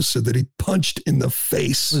police officer that he punched in the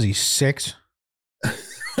face. Was he 6?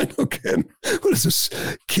 I know, Ken. What is this,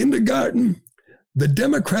 kindergarten? The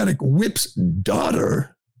Democratic whip's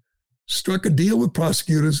daughter struck a deal with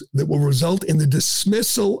prosecutors that will result in the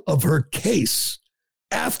dismissal of her case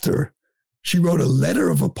after she wrote a letter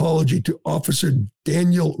of apology to Officer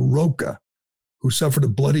Daniel Roca, who suffered a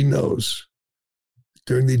bloody nose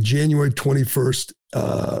during the January 21st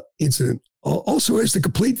incident. Also has to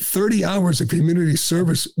complete 30 hours of community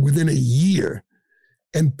service within a year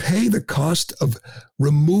and pay the cost of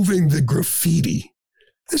removing the graffiti.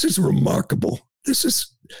 This is remarkable.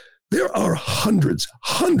 There are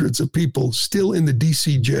hundreds of people still in the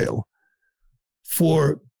DC jail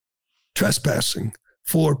for trespassing,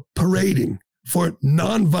 for parading, for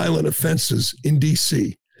nonviolent offenses in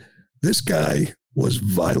DC. This guy was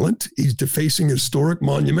violent. He's defacing a historic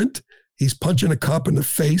monument. He's punching a cop in the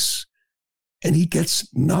face, and he gets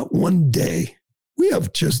not one day. We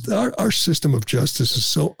have just, our system of justice is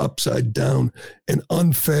so upside down and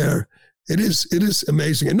unfair. It is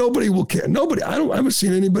amazing. And nobody will care. I haven't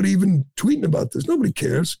seen anybody even tweeting about this. Nobody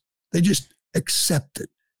cares. They just accept it.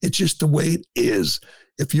 It's just the way it is.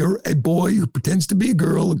 If you're a boy who pretends to be a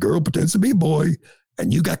girl pretends to be a boy,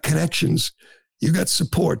 and you got connections, you got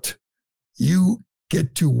support, you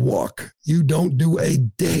get to walk. You don't do a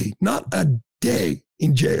day, not a day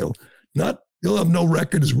in jail. He'll have no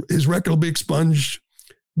record. His record will be expunged.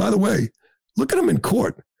 By the way, look at him in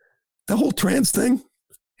court. The whole trans thing,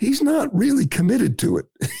 he's not really committed to it.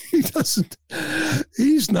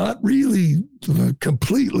 He's not really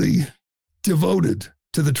completely devoted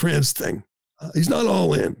to the trans thing. He's not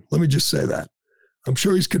all in. Let me just say that. I'm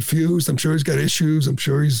sure he's confused. I'm sure he's got issues. I'm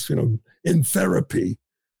sure he's, in therapy.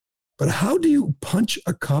 But how do you punch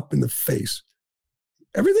a cop in the face?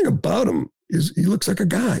 Everything about him he looks like a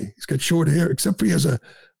guy. He's got short hair, except for he has I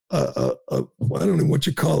don't know what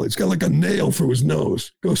you call it. He's got like a nail through his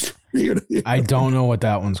nose. Goes from here to here. I don't know what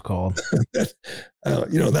that one's called. That's an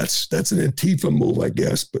Antifa move, I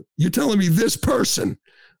guess. But you're telling me this person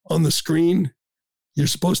on the screen, you're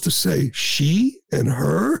supposed to say she and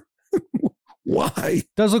her? Why?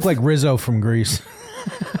 Does look like Rizzo from Grease.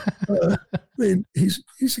 I mean, he's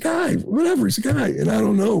a guy. Whatever, he's a guy. And I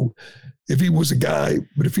don't know if he was a guy,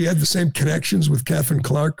 but if he had the same connections with Catherine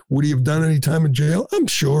Clark, would he have done any time in jail? I'm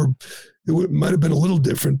sure it might have been a little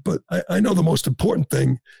different, but I know the most important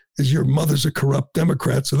thing is your mother's a corrupt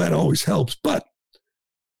Democrat, so that always helps. But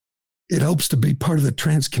it helps to be part of the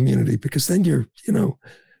trans community, because then you're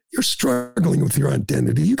struggling with your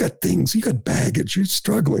identity. You got things, you got baggage, you're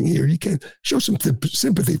struggling here. You can show some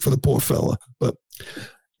sympathy for the poor fella. But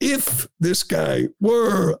if this guy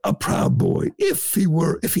were a Proud Boy, if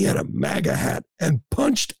he had a MAGA hat and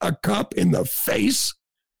punched a cop in the face,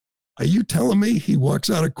 are you telling me he walks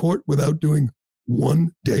out of court without doing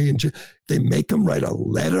one day in jail? They make him write a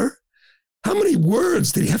letter? How many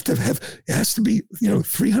words did he have to have? It has to be,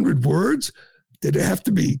 300 words. Did it have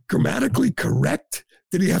to be grammatically correct?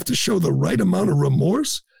 Did he have to show the right amount of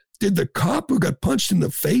remorse? Did the cop who got punched in the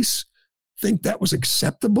face think that was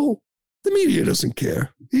acceptable? The media doesn't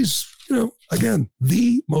care. He's, again,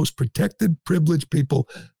 the most protected, privileged people,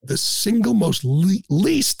 the single most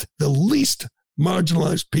least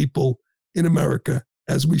marginalized people in America,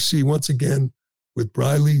 as we see once again with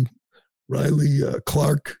Riley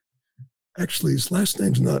Clark. Actually, his last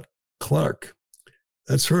name's not Clark.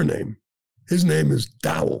 That's her name. His name is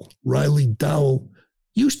Dowell. Riley Dowell.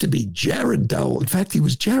 Used to be Jared Dowell. In fact, he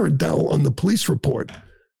was Jared Dowell on the police report.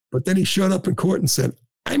 But then he showed up in court and said,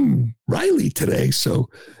 I'm Riley today, so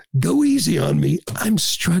go easy on me. I'm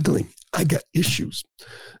struggling. I got issues.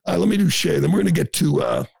 Let me do Shay. Then we're going to get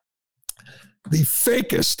to the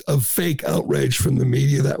fakest of fake outrage from the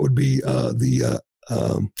media. That would be the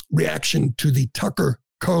reaction to the Tucker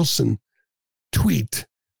Carlson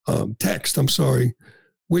text,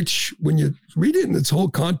 which when you read it in its whole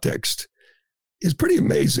context is pretty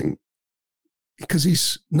amazing, because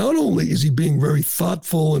he's not only is he being very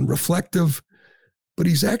thoughtful and reflective, but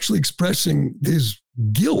he's actually expressing his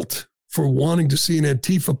guilt for wanting to see an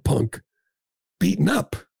Antifa punk beaten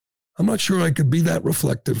up. I'm not sure I could be that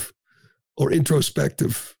reflective or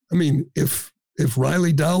introspective. I mean, if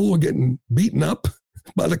Riley Dowell were getting beaten up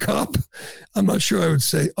by the cop, I'm not sure I would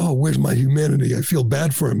say, oh, where's my humanity? I feel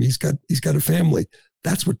bad for him. He's got a family.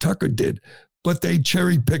 That's what Tucker did. But they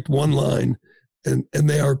cherry-picked one line, and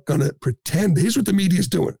they are going to pretend. Here's what the media is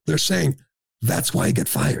doing. They're saying, that's why he got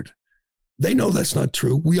fired. They know that's not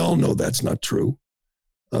true. We all know that's not true.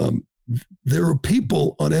 There are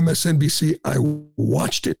people on MSNBC, I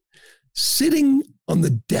watched it, sitting on the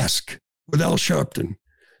desk with Al Sharpton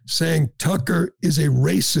saying Tucker is a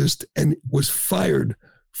racist and was fired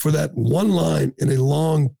for that one line in a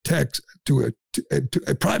long text to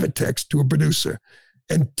a private text to a producer.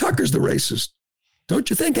 And Tucker's the racist. Don't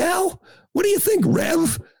you think, Al? What do you think,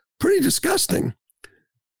 Rev? Pretty disgusting.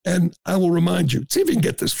 And I will remind you, see if you can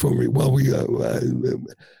get this for me while we,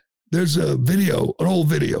 there's a video, an old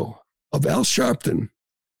video of Al Sharpton.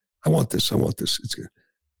 I want this. It's good.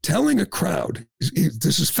 Telling a crowd,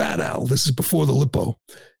 this is Fat Al. This is before the lipo.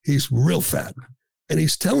 He's real fat. And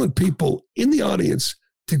he's telling people in the audience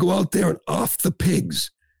to go out there and off the pigs.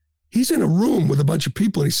 He's in a room with a bunch of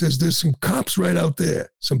people, and he says, there's some cops right out there,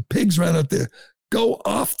 some pigs right out there. Go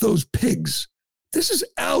off those pigs. This is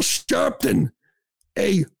Al Sharpton,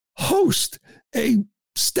 a host, a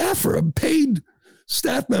staffer, a paid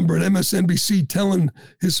staff member at MSNBC, telling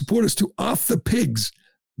his supporters to off the pigs.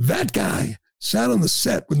 That guy sat on the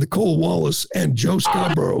set with Nicole Wallace and Joe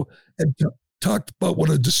Scarborough and talked about what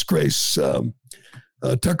a disgrace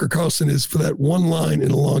Tucker Carlson is for that one line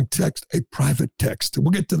in a long text, a private text.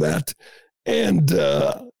 We'll get to that. And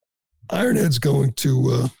Ironhead's going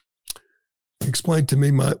to explain to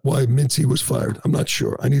me why Mincy was fired. I'm not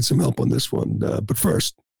sure. I need some help on this one. But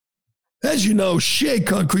first, as you know, Shea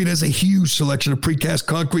Concrete has a huge selection of precast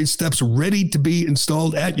concrete steps ready to be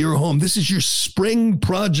installed at your home. This is your spring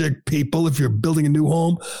project, people. If you're building a new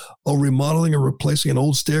home or remodeling or replacing an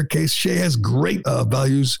old staircase, Shea has great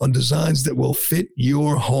values on designs that will fit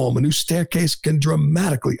your home. A new staircase can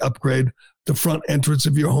dramatically upgrade the front entrance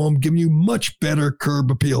of your home, giving you much better curb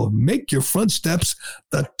appeal. Make your front steps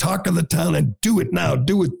the talk of the town, and do it now.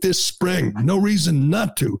 Do it this spring. No reason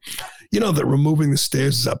not to. You know that removing the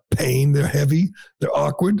stairs is a pain. They're heavy. They're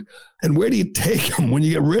awkward. And where do you take them when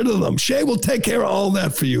you get rid of them? Shea will take care of all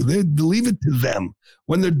that for you. They leave it to them.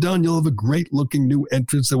 When they're done, you'll have a great-looking new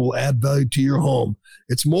entrance that will add value to your home.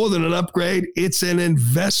 It's more than an upgrade. It's an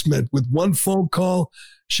investment. With one phone call,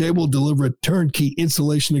 Shea will deliver a turnkey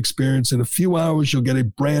installation experience. In a few hours, you'll get a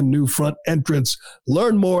brand new front entrance.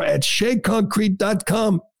 Learn more at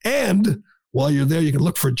SheaConcrete.com. And while you're there, you can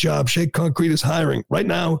look for a job. Shea Concrete is hiring. Right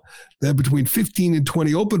now, they have between 15 and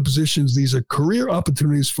 20 open positions. These are career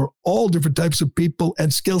opportunities for all different types of people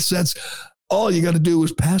and skill sets. All you got to do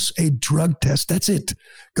is pass a drug test. That's it.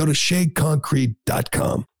 Go to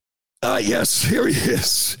SheaConcrete.com. Yes, here he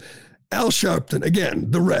is. Al Sharpton,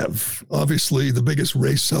 again, the Rev, obviously the biggest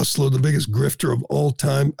race hustler, the biggest grifter of all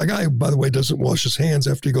time. A guy who, by the way, doesn't wash his hands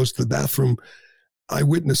after he goes to the bathroom. I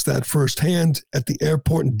witnessed that firsthand at the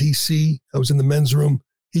airport in D.C. I was in the men's room.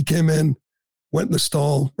 He came in, went in the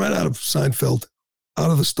stall, right out of Seinfeld,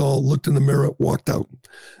 out of the stall, looked in the mirror, walked out.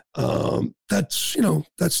 That's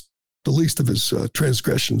the least of his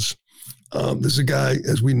transgressions. There's a guy,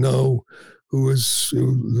 as we know, who is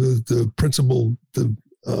the principal, the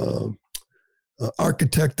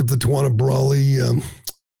architect of the Tawana Brawley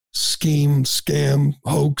scheme, scam,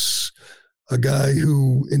 hoax, a guy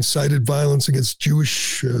who incited violence against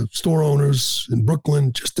Jewish store owners in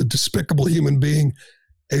Brooklyn, just a despicable human being,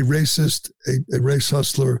 a racist, a race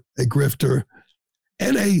hustler, a grifter,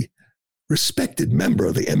 and a respected member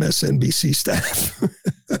of the MSNBC staff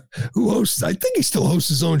who hosts, I think he still hosts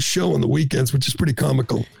his own show on the weekends, which is pretty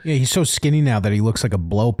comical. Yeah, he's so skinny now that he looks like a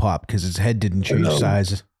blow pop because his head didn't change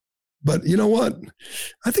size. But you know what?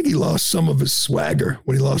 I think he lost some of his swagger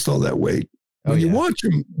when he lost all that weight. When you watch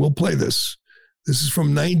him, we'll play this. This is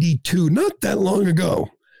from 92, not that long ago.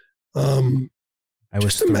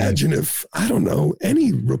 Just imagine if, I don't know,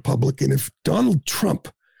 any Republican, if Donald Trump,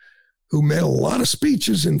 who made a lot of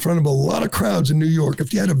speeches in front of a lot of crowds in New York,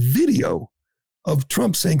 if you had a video of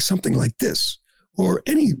Trump saying something like this, or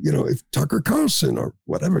any, if Tucker Carlson or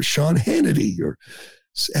whatever, Sean Hannity, or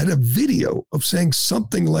had a video of saying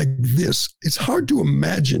something like this, it's hard to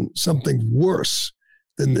imagine something worse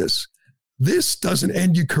than this. This doesn't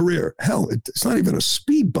end your career. Hell, it's not even a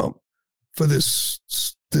speed bump for this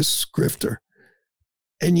grifter.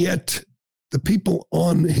 And yet the people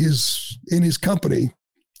in his company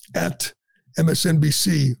at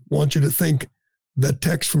MSNBC want you to think that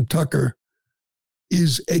text from Tucker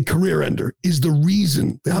is a career ender, is the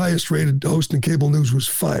reason the highest rated host in cable news was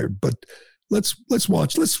fired. But let's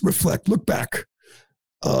watch, let's reflect, look back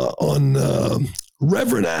on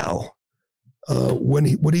Reverend Al,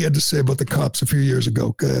 what he had to say about the cops a few years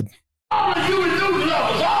ago. Go ahead. All the human news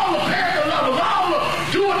lovers, all the Panther lovers, all the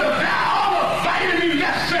doing the now, all the fighting these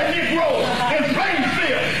necessary Negroes in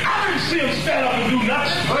Plainfield. I didn't see them stand up and do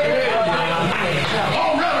nothing.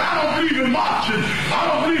 Oh, brother, I don't believe in marching.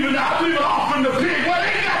 I believe in offering the pig. Well,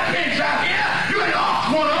 they got pigs out here. You ain't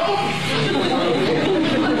off one of them.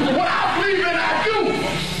 What I believe in, I do.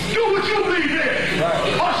 Do what you believe in.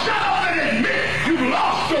 Or shut up and admit you've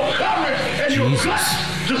lost your courage and your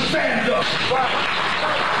guts to stand up.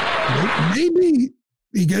 Maybe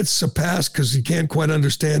he gets a pass because he can't quite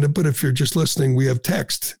understand it. But if you're just listening, we have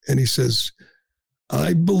text, and he says,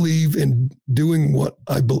 "I believe in doing what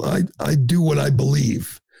I do what I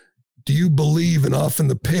believe. Do you believe in offing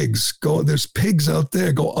the pigs? Go. There's pigs out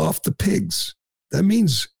there. Go off the pigs. That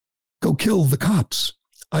means go kill the cops.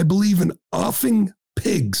 I believe in offing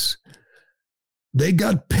pigs. They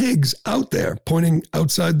got pigs out there," pointing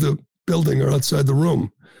outside the building or outside the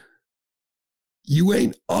room. "You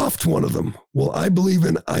ain't offed one of them." Well, I believe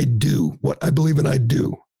in I do what I believe in I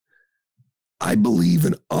do. I believe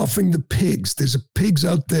in offing the pigs. There's pigs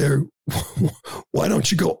out there. Why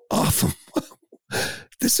don't you go off them?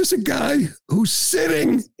 This is a guy who's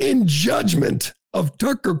sitting in judgment of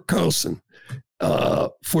Tucker Carlson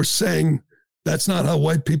for saying that's not how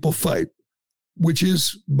white people fight, which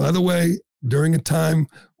is, by the way, during a time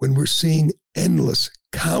when we're seeing endless,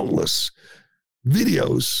 countless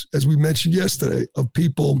videos, as we mentioned yesterday, of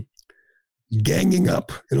people ganging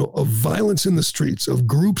up, of violence in the streets, of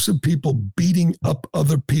groups of people beating up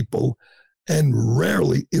other people. And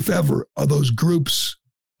rarely, if ever, are those groups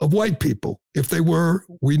of white people. If they were,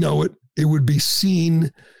 we know it would be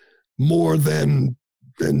seen more than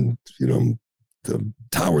the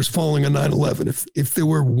towers falling on 9/11. If there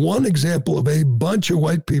were one example of a bunch of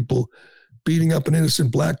white people beating up an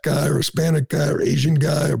innocent black guy or Hispanic guy or Asian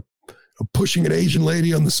guy or pushing an Asian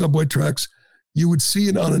lady on the subway tracks, you would see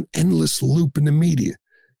it on an endless loop in the media.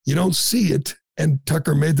 You don't see it, and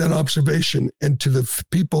Tucker made that observation. And to the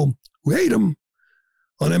people who hate him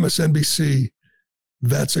on MSNBC,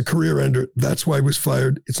 that's a career ender. That's why he was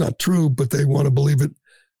fired. It's not true, but they want to believe it.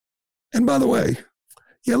 And by the way,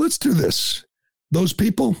 let's do this. Those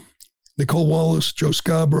people, Nicole Wallace, Joe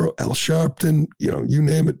Scarborough, Al Sharpton, you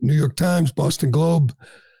name it, New York Times, Boston Globe,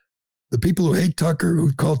 the people who hate Tucker,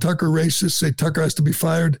 who call Tucker racist, say Tucker has to be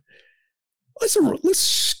fired.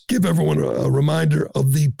 Let's give everyone a reminder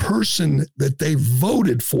of the person that they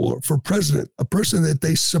voted for president, a person that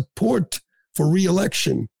they support for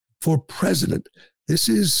re-election for president. This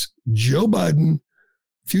is Joe Biden,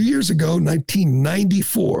 a few years ago,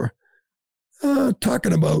 1994,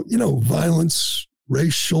 talking about, violence,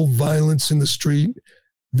 racial violence in the street.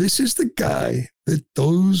 This is the guy that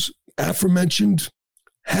those aforementioned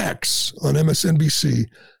hacks on MSNBC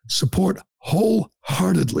support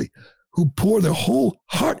wholeheartedly, who pour their whole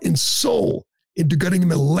heart and soul into getting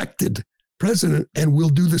him elected president, and will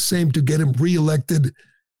do the same to get him reelected.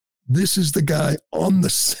 This is the guy on the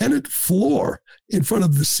Senate floor in front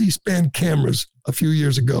of the C-SPAN cameras a few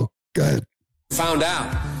years ago. Go ahead. Found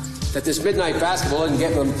out that this midnight basketball isn't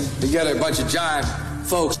getting them together, a bunch of jive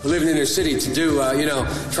folks living in their city to do,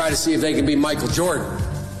 try to see if they can be Michael Jordan.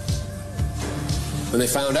 When they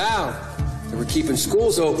found out, they were keeping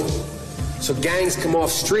schools open. So gangs come off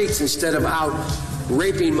streets instead of out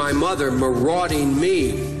raping my mother, marauding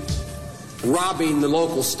me, robbing the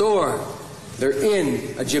local store. They're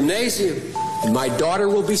in a gymnasium. And my daughter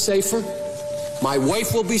will be safer. My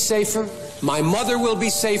wife will be safer. My mother will be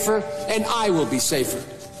safer. And I will be safer.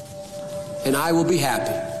 And I will be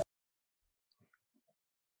happy.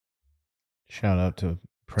 Shout out to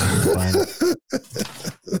President Biden.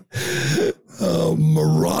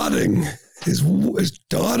 Marauding. His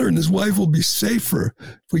daughter and his wife will be safer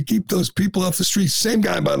if we keep those people off the streets. Same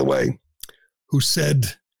guy, by the way, who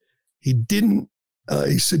said he didn't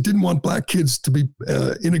want black kids to be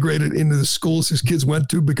integrated into the schools his kids went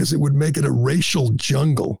to because it would make it a racial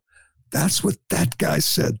jungle. That's what that guy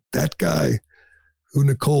said. That guy who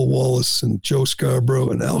Nicole Wallace and Joe Scarborough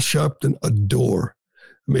and Al Sharpton adore.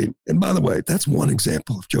 I mean, and by the way, that's one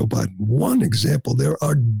example of Joe Biden. One example. There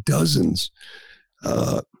are dozens.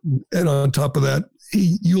 And on top of that,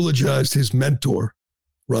 he eulogized his mentor,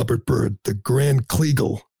 Robert Byrd, the Grand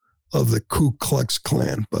Kleagle of the Ku Klux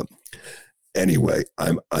Klan. But anyway,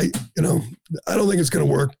 I don't think it's going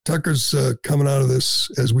to work. Tucker's coming out of this,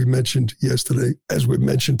 as we mentioned yesterday, as we've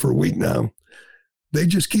mentioned for a week now. They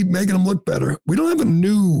just keep making him look better. We don't have a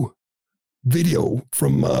new video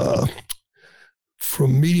from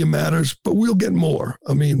Media Matters, but we'll get more.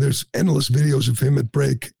 I mean, there's endless videos of him at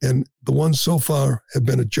break, and the ones so far have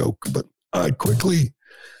been a joke. But all right, quickly,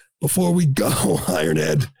 before we go, Iron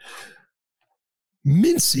Ed,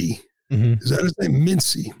 Mincy, is that his name?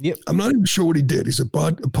 Mincy. Yep. I'm not even sure what he did. He's a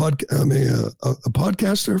podcaster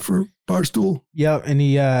for Barstool. Yeah, and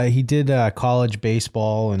he did college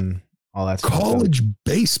baseball and all that stuff. College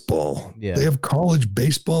baseball. Yeah. They have college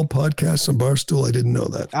baseball podcasts on Barstool. I didn't know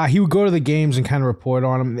that. He would go to the games and kind of report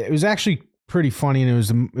on them. It was actually pretty funny, and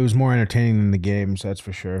it was more entertaining than the games, that's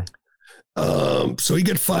for sure. So he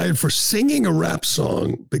got fired for singing a rap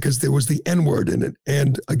song because there was the N-word in it.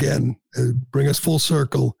 And again, bring us full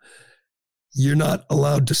circle. You're not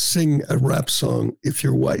allowed to sing a rap song if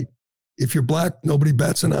you're white. If you're black, nobody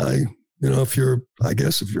bats an eye. You know, if you're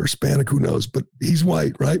Hispanic, who knows? But he's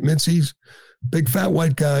white, right? Mincy's big fat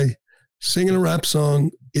white guy singing a rap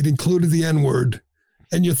song. It included the N-word.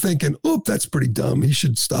 And you're thinking, oh, that's pretty dumb. He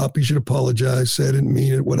should stop. He should apologize. Say I didn't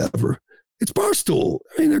mean it, whatever. It's Barstool.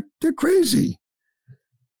 I mean, they're crazy.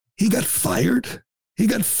 He got fired. He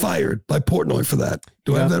got fired by Portnoy for that.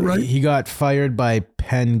 Do I have that right? He got fired by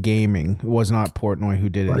Penn Gaming. It was not Portnoy who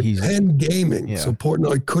did it. Penn Gaming. Yeah. So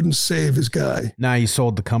Portnoy couldn't save his guy. Nah, he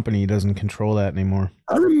sold the company. He doesn't control that anymore.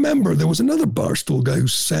 I remember there was another Barstool guy who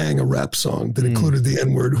sang a rap song that included the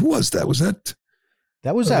N-word. Who was that? Was that?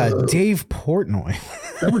 That was Dave Portnoy.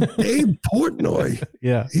 That was Dave Portnoy.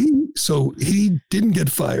 Yeah. He didn't get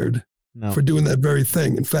fired for doing that very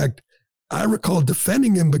thing. In fact, I recall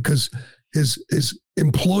defending him because his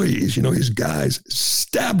employees, his guys,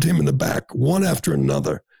 stabbed him in the back, one after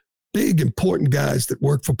another. Big, important guys that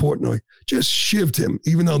work for Portnoy just shivved him,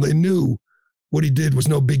 even though they knew what he did was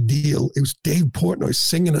no big deal. It was Dave Portnoy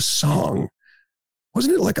singing a song.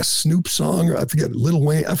 Wasn't it like a Snoop song, or I forget, Lil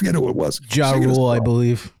Wayne? I forget who it was. Ja Rule, I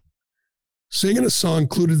believe. Singing a song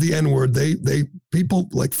included the N-word. People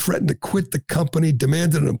like threatened to quit the company,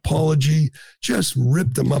 demanded an apology, just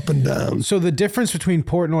ripped them up and down. So the difference between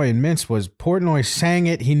Portnoy and Mintz was Portnoy sang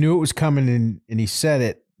it, he knew it was coming, and he said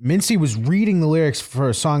it. Mincy was reading the lyrics for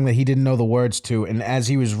a song that he didn't know the words to, and as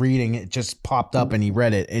he was reading, it just popped up and he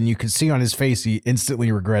read it, and you could see on his face he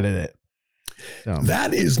instantly regretted it. So.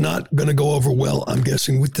 That is not going to go over well, I'm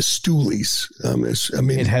guessing, with the Stoolies.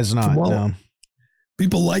 It has not, no.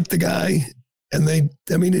 People like the guy. And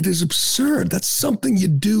it is absurd. That's something you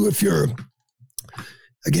do if you're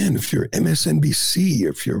MSNBC,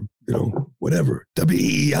 if you're, whatever,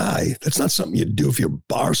 WEEI. That's not something you do if you're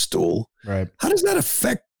Barstool. Right. How does that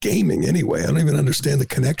affect gaming anyway? I don't even understand the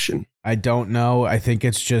connection. I don't know. I think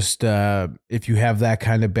it's just if you have that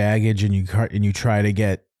kind of baggage and you try to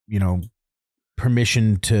get,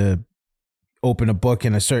 permission to open a book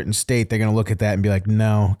in a certain state, they're going to look at that and be like,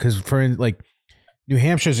 no, because New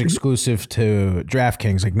Hampshire's exclusive to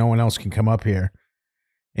DraftKings. Like no one else can come up here,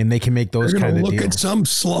 and they can make those kind of deals. Look at some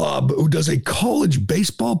slob who does a college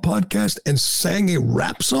baseball podcast and sang a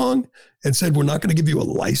rap song and said, "We're not going to give you a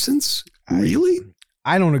license." Really?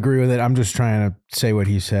 I don't agree with it. I'm just trying to say what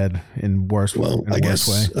he said in worse. Well, I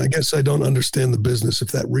guess I don't understand the business if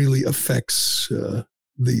that really affects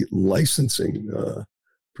the licensing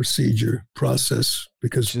procedure process,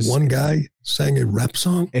 because one guy sang a rap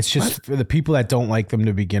song. It's just for the people that don't like them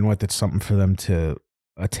to begin with. It's something for them to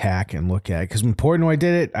attack and look at. Because when Portnoy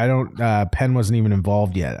did it, Penn wasn't even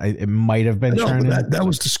involved yet. It might have been. That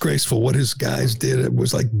was disgraceful. What his guys did, it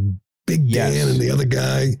was like Big Dan and the other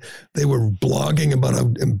guy. They were blogging about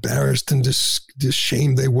how embarrassed and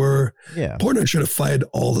ashamed they were. Yeah, Portnoy should have fired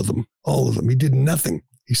all of them. All of them. He did nothing.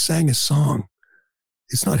 He sang a song.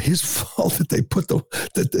 It's not his fault that they put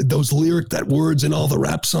that words in all the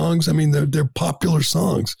rap songs. I mean, they're popular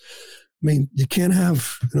songs. I mean, you can't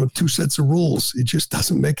have two sets of rules. It just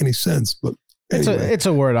doesn't make any sense. But anyway. It's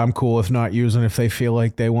a word I'm cool with not using if they feel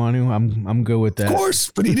like they want to. I'm good with that. Of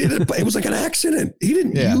course, but he did it. It was like an accident. He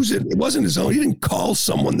didn't use it. It wasn't his own. He didn't call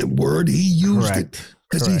someone the word. He used it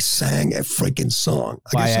because he sang a freaking song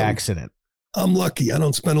by accident. I'm lucky. I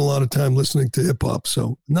don't spend a lot of time listening to hip hop,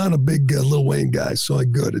 so not a big Lil Wayne guy. So I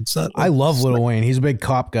good. It's not. I love Lil Wayne. He's a big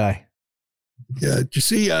cop guy. Yeah. Did you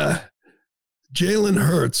see Jalen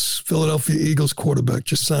Hurts, Philadelphia Eagles quarterback,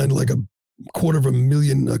 just signed like a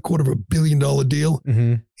 $250 million deal.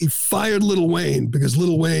 Mm-hmm. He fired Lil Wayne because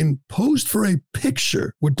Lil Wayne posed for a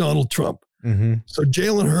picture with Donald Trump. Mm-hmm. So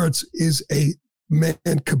Jalen Hurts is a man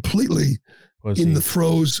completely in the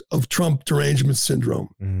throes of Trump derangement syndrome.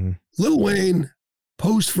 Mm-hmm. Lil Wayne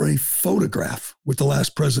posed for a photograph with the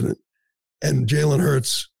last president, and Jalen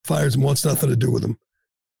Hurts fires him, wants nothing to do with him.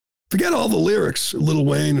 Forget all the lyrics, Lil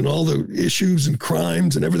Wayne, and all the issues and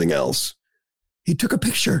crimes and everything else. He took a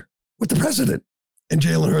picture with the president, and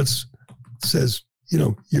Jalen Hurts says,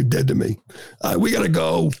 you're dead to me. We got to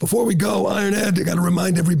go. Before we go, Ironhead, I got to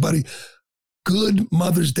remind everybody, good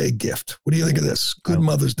Mother's Day gift. What do you think of this? Good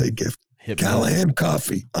Mother's Day gift. Callahan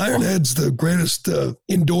Coffee. Ironhead's the greatest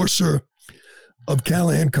endorser of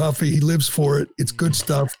Callahan Coffee. He lives for it. It's good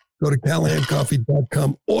stuff. Go to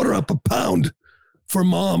callahancoffee.com. Order up a pound for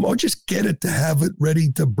mom, or just get it to have it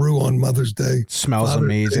ready to brew on Mother's Day. Smells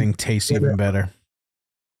amazing. Tastes even better.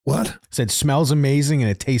 What? Said smells amazing and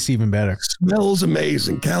it tastes even better. Smells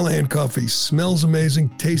amazing. Callahan Coffee smells amazing,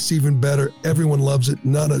 tastes even better. Everyone loves it.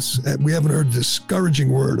 We haven't heard a discouraging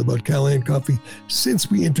word about Callahan Coffee since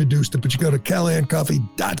we introduced it, but you go to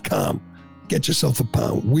callahancoffee.com. Get yourself a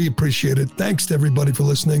pound. We appreciate it. Thanks to everybody for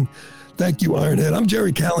listening. Thank you, Ironhead. I'm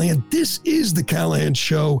Gerry Callahan. This is The Callahan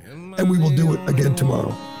Show, and we will do it again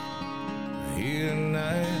tomorrow.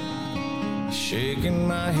 Shaking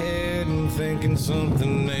my head and thinking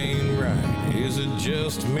something ain't right. Is it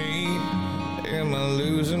just me? Am I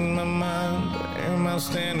losing my mind? Am I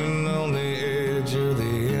standing on the edge of the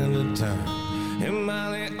end of time? Am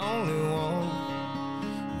I the only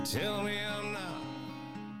one? Tell me I'm not.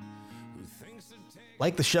 Who thinks to take...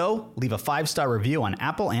 Like the show? Leave a 5-star review on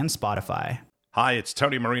Apple and Spotify. Hi, it's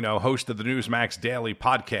Tony Marino, host of the Newsmax Daily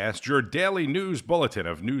Podcast, your daily news bulletin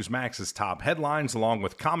of Newsmax's top headlines, along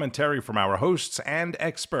with commentary from our hosts and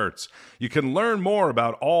experts. You can learn more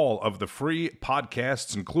about all of the free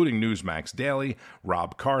podcasts, including Newsmax Daily,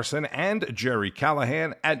 Rob Carson, and Gerry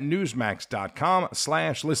Callahan at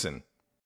newsmax.com/listen.